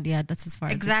 No, yeah, that's as far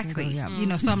Exactly. as it can go,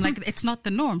 yeah. So I'm like, it's not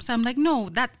the norm. So I'm like, no,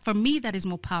 that for me, that is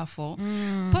more powerful.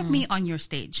 Put me on your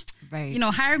stage. Right.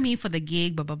 Hire me for the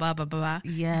gig, blah, blah, blah, blah, blah.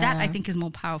 Yeah. That I think is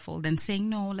more powerful than saying,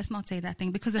 no, let's not say that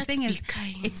thing. Because the thing is,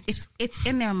 it's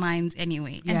in their minds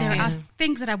anyway. And there are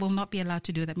things that I will not be allowed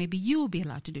to do that maybe you will be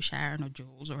allowed to do, Sharon or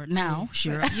Jules or now,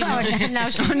 Shira. Now,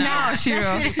 Shiro. Now, Shiro.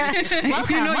 If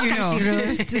you know, you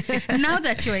know. Now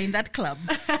that you're in that club,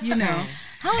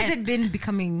 How has it been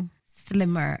becoming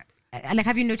slimmer? Like,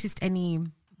 have you noticed any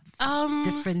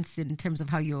difference in terms of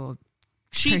how you're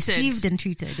perceived and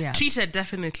treated? Yeah. Treated,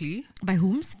 definitely. By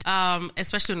whomst?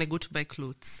 Especially when I go to buy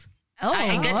clothes. Oh,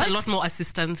 I get what? a lot more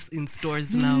assistance in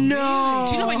stores now. No.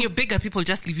 Do you know when you're bigger, people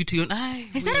just leave you to your own?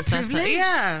 Is that a privilege?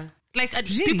 Yeah. Like,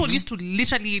 people used to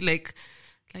literally, like,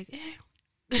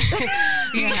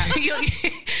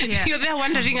 you're there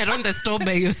wandering around the store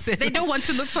by yourself. they don't want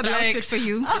to look for the outfit for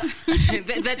you.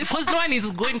 Because no one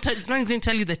is going to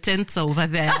tell you the tents are over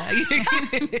there.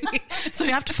 So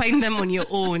you have to find them on your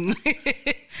own.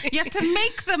 You have to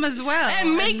make them as well.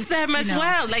 And make them as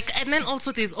well. Like, and then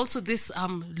also there's also this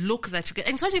look that you get.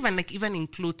 And it's not even in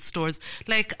clothes stores.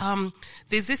 Like,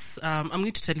 there's this I'm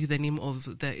going to tell you the name of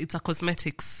it's a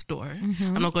cosmetics store.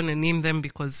 I'm not going to name them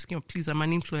because, please, I'm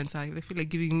an influencer. They feel like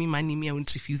giving me money, I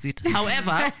won't refuse it.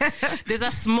 However, there's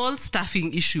a small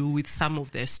staffing issue with some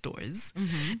of their stores.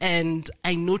 And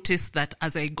I noticed that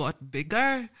as I got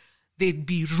bigger, they'd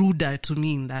be ruder to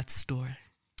me in that store.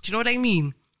 Do you know what I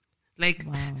mean? Like,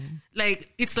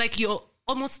 it's like you're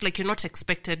almost like you're not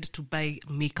expected to buy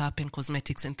makeup and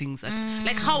cosmetics and things that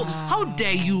like how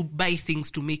dare you buy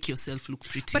things to make yourself look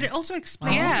pretty? But it also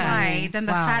explains why then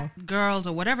the fat girls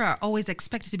or whatever are always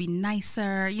expected to be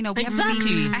nicer. We have to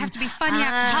be, I have to be funny, I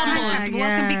have to be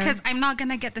welcome because I'm not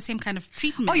gonna get the same kind of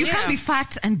treatment. Oh, you can't be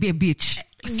fat and be a bitch.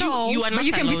 So you are not but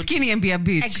you can be allowed. skinny and be a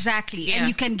bitch. Exactly, and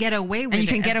you can get away with it. And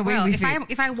you can get away with it.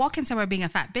 If I walk in somewhere being a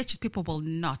fat bitch, people will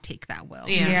not take that well.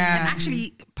 Yeah. And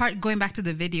actually, going back to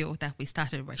the video that we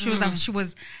started with, she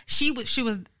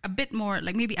was a bit more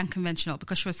like maybe unconventional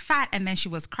because she was fat and then she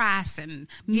was crass and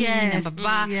mean and blah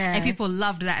blah. And people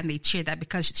loved that and they cheered that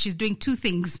because she's doing two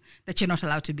things that you're not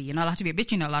allowed to be. You're not allowed to be a bitch.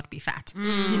 You're not allowed to be fat.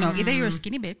 Either you're a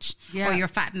skinny bitch or you're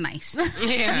fat and nice.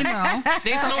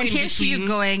 There's no and in here she is between.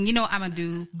 going. I'm gonna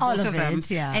do All both of of them. it,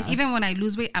 yeah. And even when I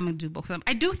lose weight, I'm gonna do both of them.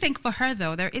 I do think for her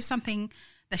though, there is something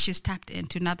that she's tapped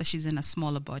into now that she's in a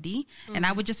smaller body. And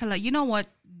I would just tell her, you know what?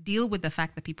 Deal with the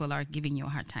fact that people are giving you a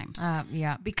hard time.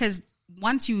 Because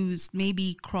once you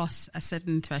maybe cross a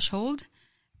certain threshold,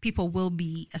 people will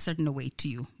be a certain way to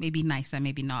you. Maybe nicer,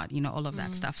 maybe not, all of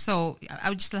that stuff. So I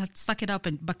would just suck it up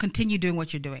but continue doing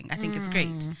what you're doing. I think it's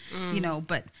great,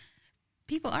 but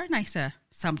people are nicer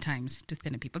sometimes to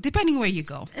thinner people, depending where you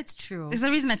go. It's true. It's the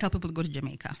reason I tell people to go to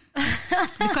Jamaica.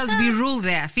 Because we rule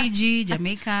there. Fiji,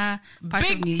 Jamaica,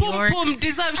 parts of New York. Boom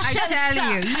deserves I shelter.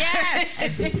 tell you,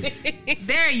 yes.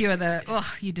 There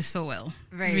you do so well.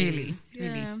 Right. Really.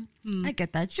 I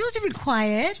get that. Jules, you've been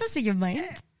quiet. What's in your mind?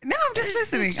 No, I'm just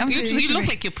listening. You look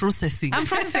like you're processing. I'm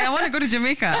processing. I want to go to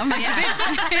Jamaica. I'm like,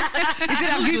 is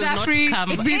it a You will visa not free?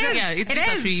 come. It is. Yeah, it's It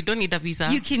visa is. free. You don't need a visa.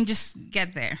 You can just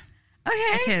get there. Okay.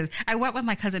 It is. I went with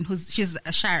my cousin she's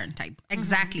a Sharon type.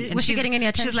 Exactly. And Was she she's- getting any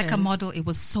She's like a attention? model. It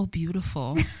was so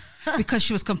beautiful. Because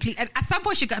she was complete. And at some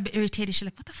point she got a bit irritated. She's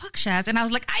like, what the fuck, Shaz? And I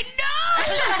was like, I know!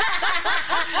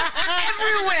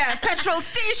 Everywhere. Petrol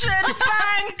station,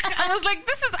 bank. I was like,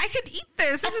 I could eat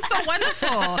this. This is so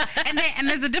wonderful. And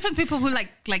there's a difference people who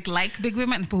like big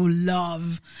women and people who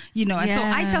love, And so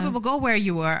I tell people, go where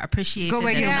you are appreciated. Go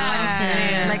where you want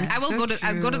to. Like I will So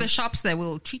go to the shops that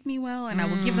will treat me well and I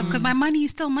will give them because my money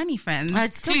is still money, friends.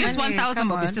 It's still It's money. 1,000 Come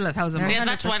but we on. still have 1,000 more. Yeah,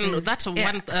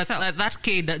 that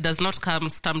K does not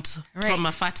come stamped from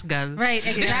a fat girl. Right,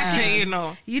 exactly.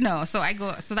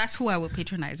 So that's who I will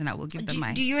patronize and I will give them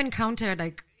my. Do you encounter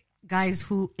like guys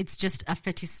who it's just a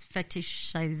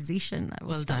fetishization? What's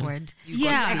Well that done. word?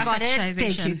 Yeah, I got it.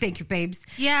 fetishization. Thank you, babes.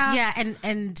 Yeah.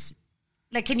 and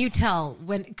like, can you tell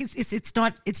when? Because it's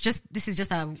not. It's just this is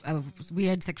just a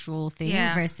weird sexual thing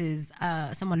versus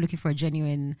someone looking for a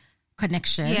genuine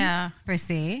connection. Yeah. per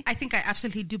se. I think I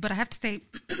absolutely do, but I have to say,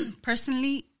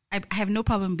 personally, I have no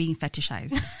problem being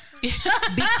fetishized.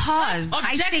 because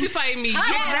objectify me.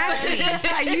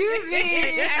 Exactly. Use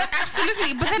me.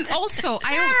 Absolutely. But then also,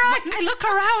 I look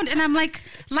around and I'm like,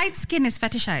 light skin is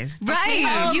fetishized. Right.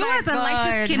 Oh You my as a God,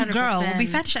 lighter skinned girl will be 100%.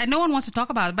 fetishized. No one wants to talk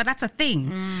about it, but that's a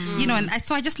thing. You know, and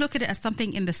so I just look at it as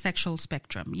something in the sexual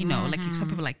spectrum. You know, like some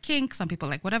people like kink, some people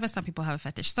like whatever, some people have a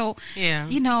fetish. So, Yeah.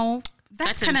 you know,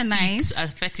 that's Certain kind of feet nice. are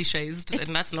fetishized,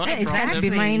 and that's not a It's got to be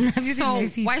problem. mine. Have you seen So my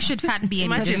feet? why should fat be any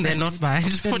Imagine they're different? not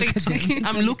bad. What are you talking?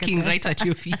 I'm looking right at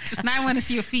your feet. Now I want to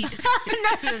see your feet.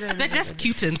 They're just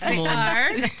cute and small.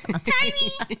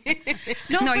 Tiny.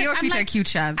 No, but your I'm feet are like- cute,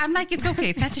 Shaz. I'm like, it's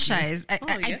okay, fetishize.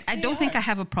 yes, I don't think I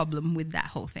have a problem with that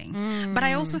whole thing. But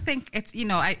I also think it's, you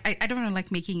know, I don't want to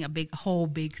like making a whole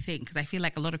big thing because I feel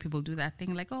like a lot of people do that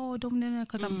thing like, oh, don't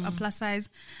because I'm a plus size.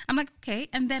 I'm like, okay,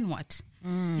 and then what?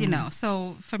 You know,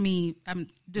 so for me,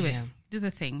 do it. Yeah. Do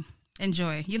the thing.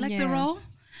 Enjoy. You like the Yeah. roll?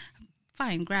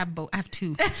 Fine, grab both. I have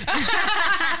two.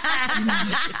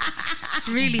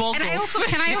 Really. Bulk And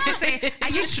can I also say,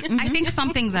 I think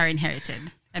some things are inherited.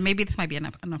 And maybe this might be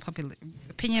an unpopular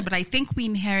opinion, but I think we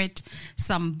inherit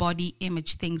some body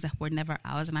image things that were never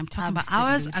ours. And I'm talking about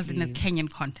ours as in a Kenyan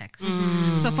context.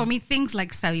 So for me, things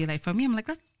like cellulite, for me, I'm like,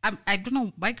 I don't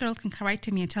know, white girls can write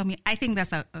to me and tell me, I think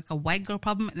that's a white girl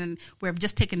problem. And then we've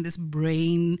just taken this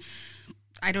brain,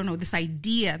 I don't know, this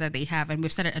idea that they have, and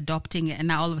we've started adopting it. And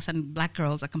now all of a sudden, black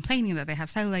girls are complaining that they have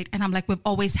cellulite. And I'm like, we've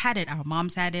always had it. Our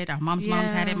moms had it. Our moms'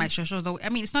 moms had it. My shoshos. I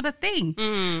mean, it's not a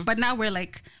thing. But now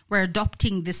we're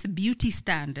adopting this beauty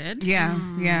standard. Yeah.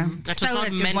 That was not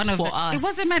Cellulite is meant one of for the- us. It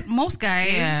wasn't meant. Most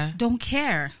guys Yeah. don't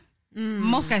care.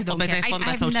 Most guys don't But care. I found that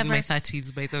I've out never, in my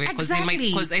 30s, by the way, Exactly.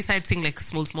 because I started seeing like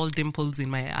small dimples in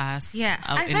my ass. Yeah.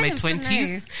 I in find my them so 20s,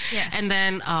 nice. Yeah. and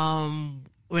then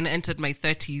when I entered my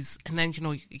 30s, and then you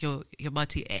know your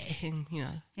body,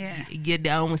 Yeah. you get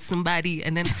down with somebody,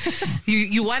 and then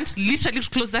you want literally to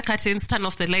close the curtains, turn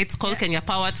off the lights, call Kenya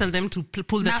Power, tell them to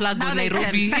pull the Now- plug now on they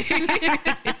Nairobi.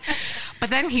 But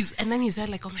then he said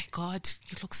like, oh my God,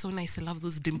 you look so nice. I love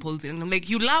those dimples. And I'm like,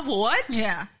 you love what?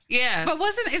 Yeah. Yeah. But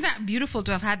isn't that beautiful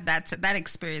to have had that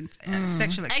experience,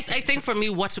 sexual experience? I think for me,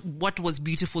 what was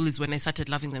beautiful is when I started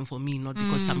loving them for me, not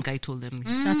because some guy told them.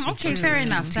 Okay, fair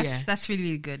enough. Yeah. That's really,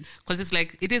 really good. Because it's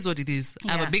like, it is what it is.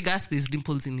 I have Yeah. a big ass, there's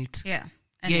dimples in it. Yeah.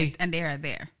 And, Yay. and they are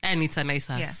there. And it's a nice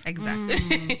Yeah, ass.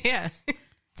 exactly. Yeah.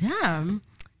 Damn.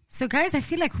 So, guys, I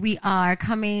feel like we are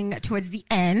coming towards the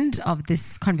end of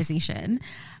this conversation,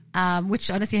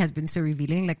 which honestly has been so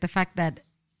revealing. Like the fact that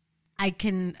I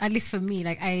can, at least for me,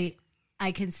 like I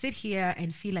can sit here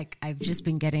and feel like I've just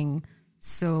been getting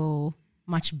so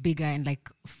much bigger and like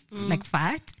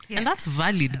fat, And that's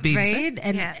valid, babes. right?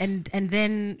 And Yeah. and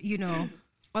then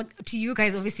well, to you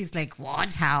guys, obviously, it's like,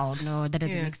 what? How? No, that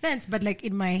doesn't Yeah. make sense. But like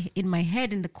in my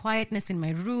head, in the quietness in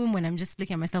my room, when I'm just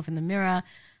looking at myself in the mirror,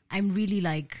 I'm really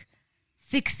like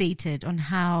fixated on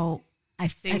how I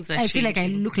Things are feel like I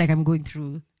changing. look like I'm going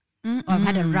through. Or I've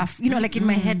had a rough, like in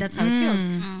my head, that's how it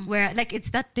feels. Where like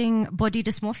it's that thing, body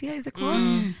dysmorphia, is it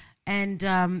called?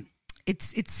 And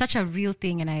it's such a real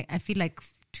thing, and I feel like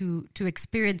to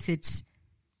experience it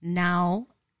now,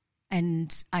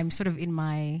 and I'm sort of in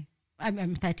my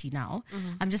I'm 30 now.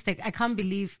 I'm just like, I can't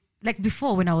believe, like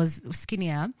before when I was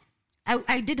skinnier,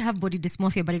 I did have body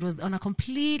dysmorphia, but it was on a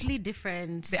completely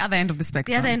different, The other end of the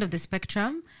spectrum. the other end of the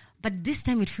spectrum. But this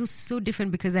time it feels so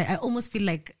different because I almost feel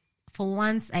like for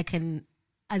once I can,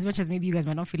 as much as maybe you guys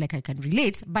might not feel like I can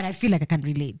relate, but I feel like I can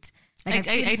relate. Like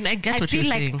I get what feel you're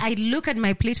like saying. I look at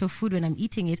my plate of food when I'm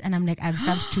eating it and I'm like, I've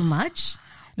served too much.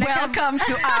 Like Welcome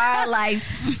to our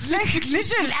life. like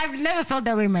literally, I've never felt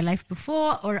that way in my life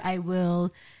before. Or I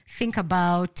will think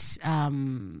about,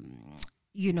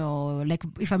 like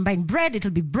if I'm buying bread,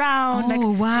 it'll be brown. Like,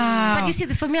 wow. But you see,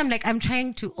 for me, I'm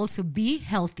trying to also be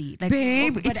healthy. Like,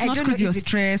 Babe, but it's I not don't because know you're if it's-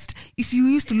 stressed. If you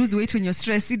used to lose weight when you're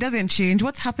stressed, it doesn't change.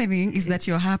 What's happening is that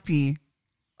you're happy.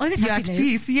 Oh, is it You're at happiness?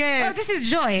 peace, yes. Oh, this is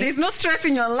joy. There's no stress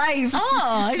in your life.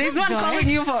 Oh, is There's this one joy? calling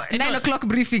you for 9 o'clock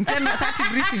briefing, 10:30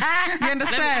 briefing. You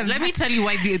understand? Let me tell you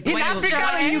why in Africa,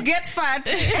 when you get fat,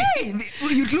 hey,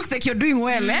 it looks like you're doing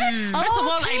well. Eh? First of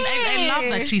all, I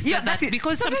love that she said Yeah, that that's it.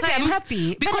 because So maybe sometimes I'm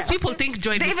happy. because people think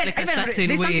joy looks like a certain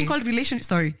there's way. something called relationship.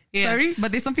 Sorry, Yeah.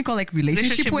 but there's something called like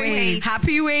relationship Relationship weight, weight.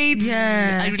 happy weight.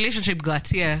 Yeah. A relationship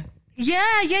gut, yeah.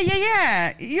 Yeah. You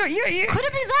Could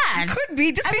it be that? Could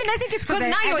be. Just I mean, I think it's 'cause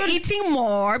because now I you're don't- eating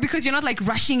more because you're not like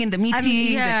rushing in the meetings.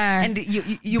 yeah. and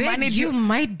you Babe, manage. you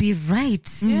might be right.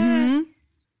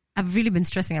 I've really been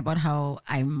stressing about how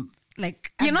I'm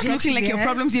like. You're not looking like your yeah.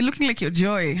 problems. You're looking like your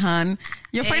joy, hon.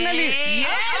 You're finally.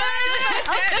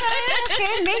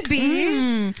 Okay,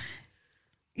 maybe.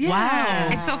 Yeah. Wow.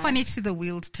 It's so funny to see the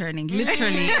wheels turning,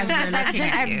 literally, as we're looking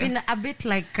at I've you. been a bit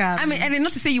like. I mean, and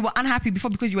not to say you were unhappy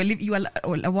before because you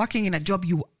were working in a job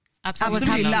you absolutely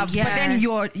happy, loved, yes. but then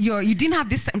you didn't have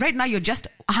this. Right now, you're just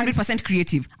 100%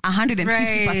 creative,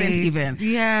 150% even.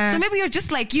 Yeah. So maybe you're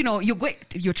just like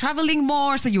you're traveling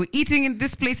more, so you're eating in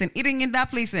this place and eating in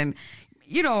that place, and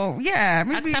maybe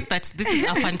Accept that this is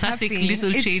a fantastic Happy.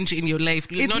 little change in your life.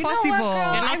 it's not, possible. You're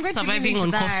I'm not going to surviving lean on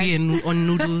into coffee that. and on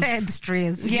noodles. And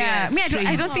stress. Yeah,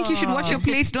 I don't think you should watch your Oh.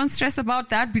 plate. Don't stress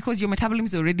about that because your metabolism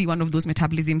is already one of those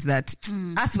metabolisms that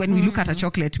us, when we look at a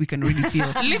chocolate, we can already feel.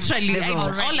 Literally, Level.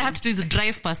 all I have to do is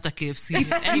drive past a KFC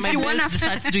and if my you belt wanna-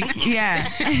 starts doing. Yeah.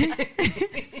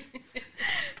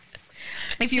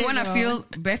 If you want to feel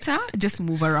better, just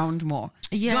move around more.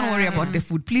 Yeah. Don't worry about the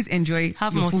food. Please enjoy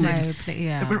Have your more food. sex.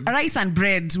 Rice and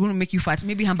bread won't make you fat.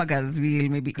 Maybe hamburgers will.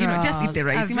 Maybe just eat the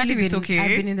rice. Imagine it's okay.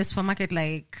 I've been in the supermarket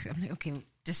like, I'm like, okay.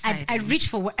 I reach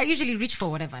for. I usually reach for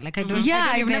whatever. Like I don't. Yeah,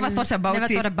 I don't I've never even- thought about never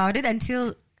it. thought about it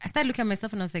until I started looking at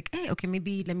myself and I was like, hey, okay,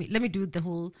 maybe let me do the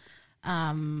whole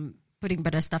putting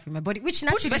better stuff in my body, which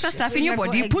naturally better stuff in your my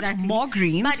body, put more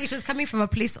greens. But it was coming from a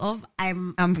place of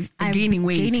I'm gaining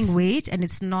weight. and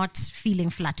it's not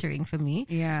feeling flattering for me.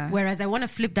 Yeah. Whereas I want to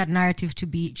flip that narrative to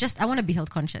be I want to be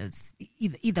health conscious.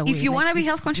 Either way. If you Like, want to be it's-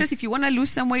 health conscious, if you want to lose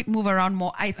some weight, move around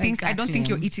more. I don't think Exactly.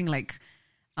 you're eating like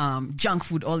junk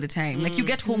food all the time. Like you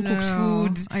get home cooked No,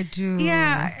 food. I do.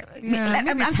 Yeah, Yeah, maybe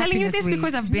I'm it's telling you this happiness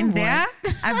because weight. I've been You know there.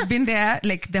 I've been there.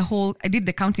 Like I did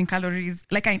the counting calories.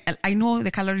 Like I know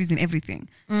the calories in everything.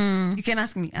 You can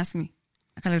ask me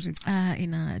the calories.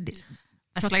 In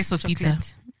A slice of pizza.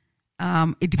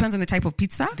 chocolate. It depends on the type of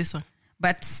pizza, This one.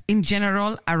 but in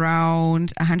general,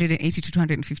 around 180 to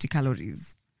 250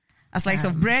 calories. A slice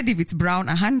of bread, if it's brown,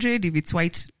 100. If it's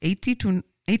white, 80 to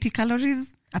 80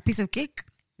 calories. A piece of cake.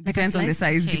 Depends on the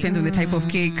size, depends on the type of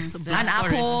cake. Black An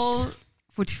apple,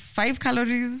 45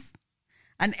 calories.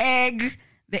 An egg,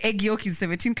 the egg yolk is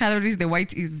 17 calories. The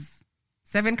white is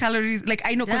 7 calories. Like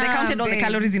I know because I Damn, counted all the babe.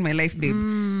 calories in my life, babe.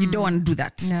 You don't want to do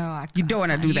that. No, I You don't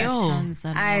want to do that. Sounds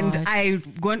a And lot. I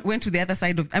went to the other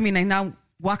side of. I now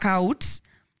work out.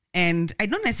 And I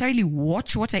don't necessarily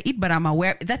watch what I eat, but I'm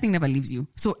aware that thing never leaves you.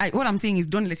 So what I'm saying is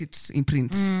don't let it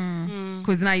imprint.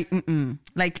 Because now,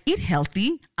 like eat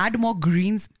healthy, add more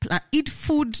greens, eat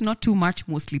food, not too much,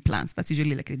 mostly plants. That's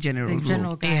usually like a general the rule.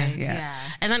 general guide. Yeah. Yeah.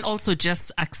 And then also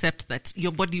just accept that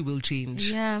your body will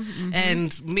change. Yeah.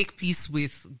 And make peace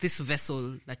with this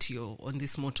vessel that you're on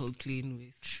this mortal plane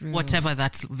with. True. Whatever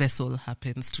that vessel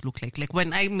happens to look like. Like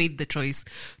when I made the choice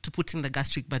to put in the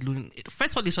gastric balloon,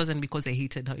 first of all, it wasn't because I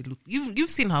hated how it looked. You've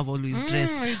seen how I've always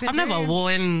dressed. I've never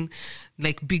worn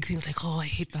like big things like, oh, I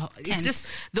hate that. It's just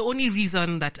the only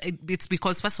reason that it's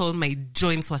because first of all, my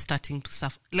joints were starting to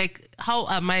suffer. Like how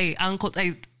are my ankles?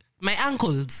 My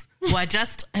ankles were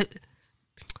just,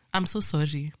 I'm so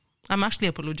sorry. I'm actually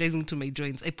apologizing to my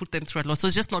joints. I put them through a lot. So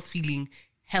it's just not feeling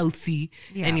healthy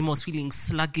anymore. I was feeling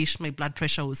sluggish. My blood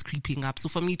pressure was creeping up. So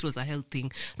for me, it was a health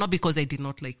thing. Not because I did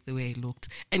not like the way I looked.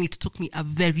 And it took me a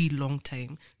very long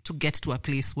time to get to a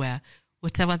place where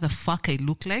whatever the fuck I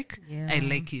look like, I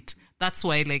like it. That's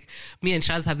why like me and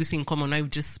Shaz have this in common.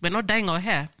 We're not dyeing our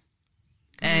hair.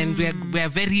 And we're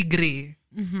very grey.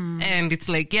 And it's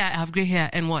like, yeah, I have grey hair.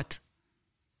 And what?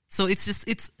 So this is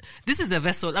the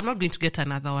vessel. I'm not going to get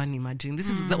another one, imagine. This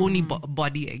is the only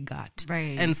body I got.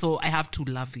 Right. And so I have to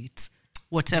love it.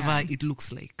 Whatever it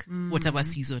looks like. Whatever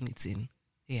season it's in.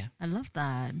 Yeah. I love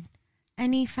that.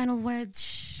 Any final words,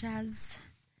 Shaz?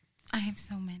 I have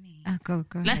so many. Go.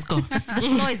 Let's ahead. go. The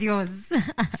floor is yours.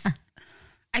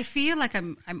 I feel like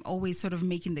I'm always sort of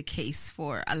making the case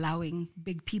for allowing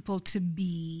big people to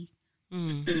be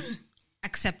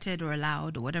accepted or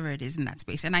allowed or whatever it is in that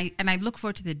space. And I look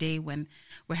forward to the day when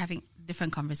we're having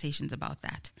different conversations about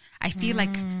that. I feel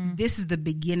like this is the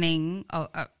beginning of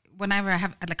whenever I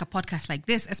have like a podcast like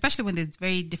this, especially when there's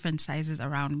very different sizes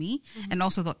around me and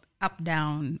also the up,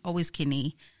 down, always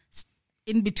skinny,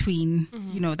 in between,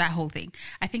 that whole thing.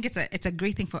 I think it's a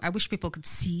great thing I wish people could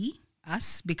see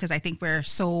us because I think we're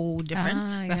so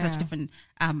different. We have such different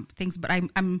things, but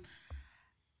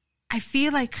I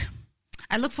feel like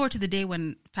I look forward to the day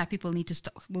when fat people need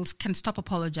to can stop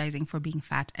apologizing for being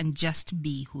fat and just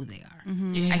be who they are.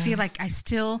 I feel like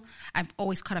I'm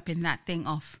always caught up in that thing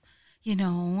of,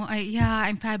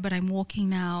 I'm fat, but I'm walking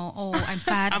now. Oh, I'm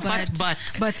fat, I'm fat,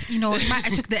 but I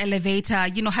took the elevator,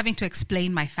 having to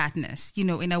explain my fatness,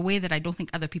 in a way that I don't think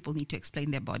other people need to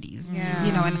explain their bodies. Yeah.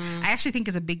 And I actually think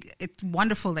it's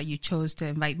wonderful that you chose to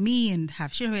invite me and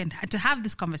have Shiro and to have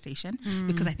this conversation,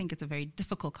 because I think it's a very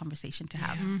difficult conversation to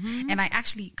have. And I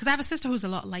actually, because I have a sister who's a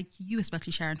lot like you,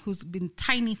 especially Sharon, who's been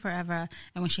tiny forever,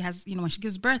 and when she has, when she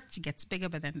gives birth, she gets bigger,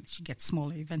 but then she gets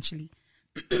smaller eventually.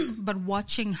 But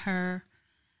watching her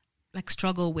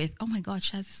struggle with, oh my God,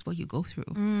 Shaz, this is what you go through.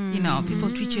 People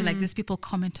treat you like this, people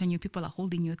comment on you, people are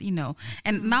holding you,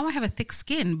 and now I have a thick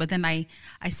skin, but then I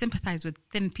sympathize with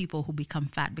thin people who become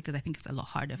fat, because I think it's a lot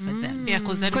harder for them. Yeah,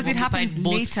 because it happens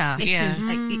later.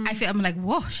 I'm like,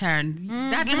 whoa, Sharon,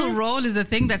 that little roll is the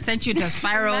thing that sent you to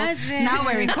spiral. Imagine. Now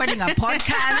we're recording a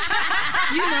podcast.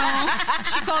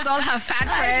 She called all her fat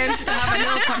friends to have a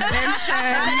little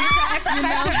convention.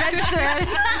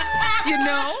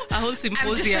 A whole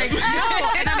symposium.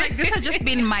 And I'm like, this has just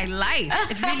been my life.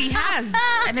 It really has.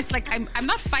 And it's like, I'm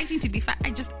not fighting to be fat. I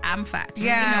just am fat.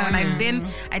 Yeah. And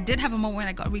I did have a moment when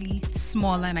I got really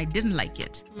smaller and I didn't like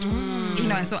it.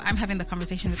 And so I'm having the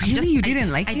conversation with Really? You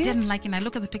didn't like it? I didn't like it. And I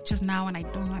look at the pictures now and I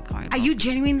don't like how I look. Are you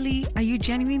genuinely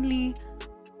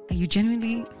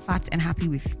fat and happy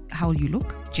with how you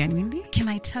look? Genuinely? Can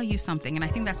I tell you something? And I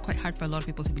think that's quite hard for a lot of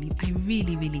people to believe. I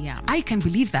really, really am. I can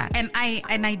believe that. And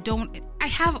I don't. I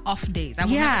have off days. I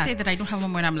will never say that I don't have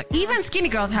one when I'm like. Even skinny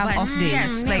girls have off days.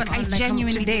 Yes, but I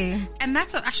genuinely today. do. And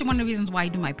that's actually one of the reasons why I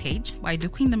do my page, why I do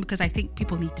Queendom, because I think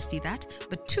people need to see that.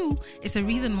 But two, it's a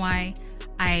reason why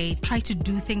I try to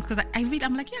do things, because I'm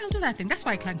like, yeah, I'll do that thing. That's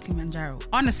why I climbed Kilimanjaro.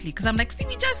 Honestly, because I'm like,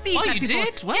 we just see. Oh, fat you people.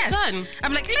 did? Well done.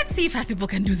 I'm like, let's see if fat people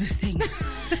can do this thing.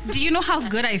 Do you know how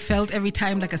good I felt every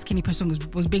time like a skinny person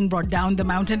was being brought down the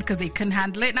mountain because they couldn't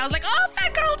handle it? And I was like, oh,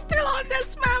 fat girl's still on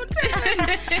this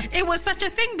mountain. It was such a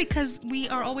thing, because we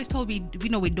are always told we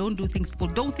don't do things. People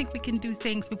don't think we can do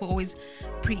things. People always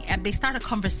and they start a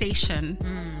conversation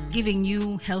giving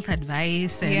you health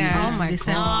advice and this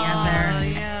and the other.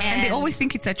 Yes. And they always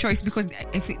think it's a choice, because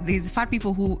if there's fat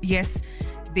people who, yes,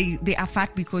 they are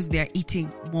fat because they are eating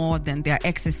more than they are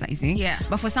exercising. Yeah.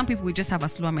 But for some people, we just have a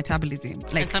slower metabolism.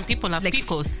 And some people have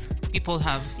PCOS. People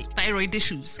have thyroid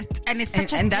issues. And it's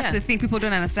such and that's the thing. People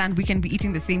don't understand. We can be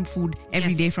eating the same food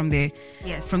every day from the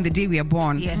day we are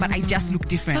born. But I just look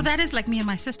different. So that is like me and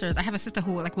my sisters. I have a sister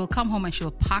who will come home and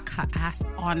she'll pack her ass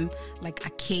on like a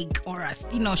cake or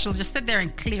she'll just sit there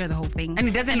and clear the whole thing. And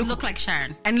it doesn't look like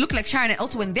Sharon. And look like Sharon. And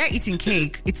also when they're eating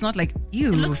cake, it's not like,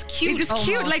 ew. It looks cute. It's just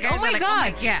cute. Almost. Like, Guys oh my are like,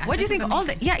 God. yeah. What do you think?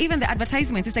 Even the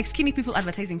advertisements. It's like skinny people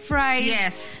advertising fries.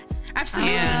 Yes.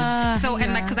 Absolutely. Yeah. So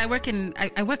and like, because I work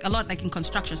a lot like in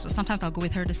construction, so sometimes I'll go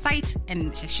with her to site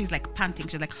and she's like panting.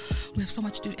 She's like, we have so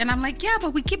much to do, and I'm like, yeah,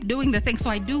 but we keep doing the thing. So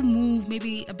I do move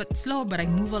maybe a bit slow, but I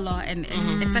move a lot, and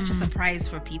it's such a surprise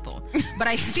for people. But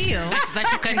I feel that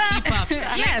you can keep up.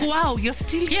 Yes. Like, wow, you're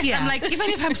still here. I'm like, even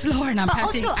if I'm slower and I'm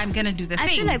panting, also, I'm gonna do the thing. I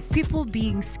feel like people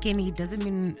being skinny doesn't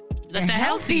mean that they're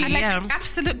healthy.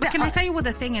 Absolutely. But can I tell you what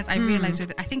the thing is? I realized with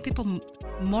it, I think people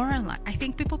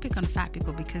people pick on fat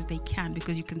people because they can,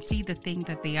 because you can see the thing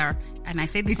that they are, and I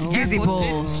say this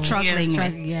visible. Struggling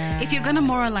with. Yeah. If you're gonna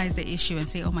moralize the issue and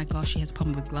say, oh my gosh, she has a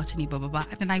problem with gluttony, blah blah blah,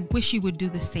 then I wish you would do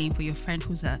the same for your friend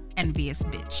who's a envious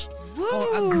bitch.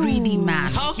 Or a greedy man.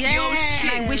 Talk your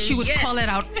shit. I wish you would call it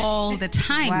out all the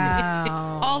time.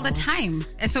 Wow. All the time.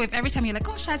 And so if every time you're like,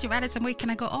 oh Shaz, you've added some weight, can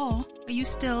I go, oh, are you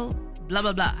still blah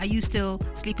blah blah, are you still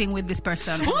sleeping with this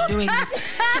person or doing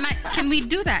this? Can we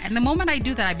do that? And the moment I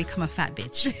do that, I become a fat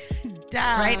bitch.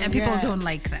 Right? And people don't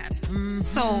like that.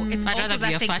 So it's I'd also rather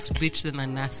be that a fat bitch than a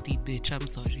nasty bitch. I'm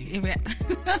sorry.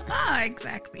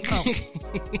 Exactly. Oh.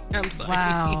 I'm sorry.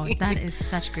 Wow, that is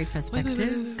such great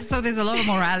perspective. So there's a lot of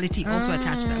morality also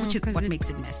attached to that, which is what makes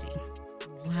it messy.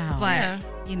 Wow. But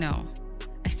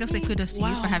I still say kudos to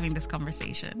you for having this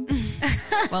conversation.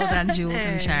 Well done, Jules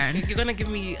and Sharon. You're going to give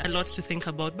me a lot to think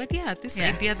about. But this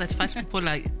idea that fat people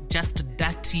are just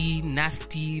dirty,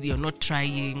 nasty, you're not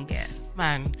trying. Yes.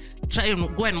 Man, try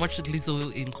and go and watch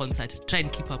Lizzo in concert. Try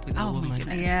and keep up with that woman. My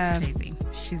goodness. Yeah. Crazy.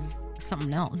 She's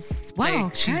something else.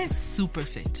 Wow. She's super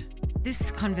fit.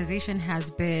 This conversation has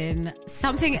been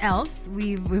something else.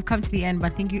 We've come to the end,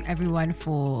 but thank you everyone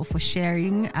for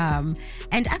sharing. And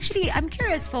actually, I'm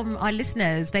curious from our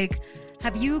listeners, like,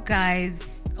 have you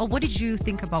guys, or what did you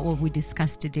think about what we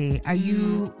discussed today? Are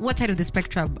you, what side of the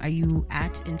spectrum are you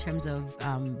at in terms of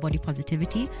body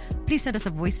positivity? Please send us a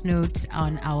voice note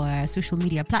on our social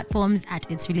media platforms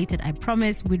at It's Related, I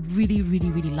Promise. We'd really,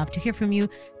 really, really love to hear from you.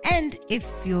 And if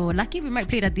you're lucky, we might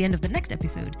play it at the end of the next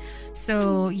episode.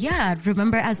 So yeah,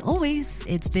 remember, as always,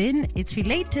 it's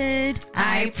Related,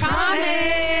 I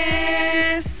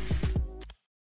promise.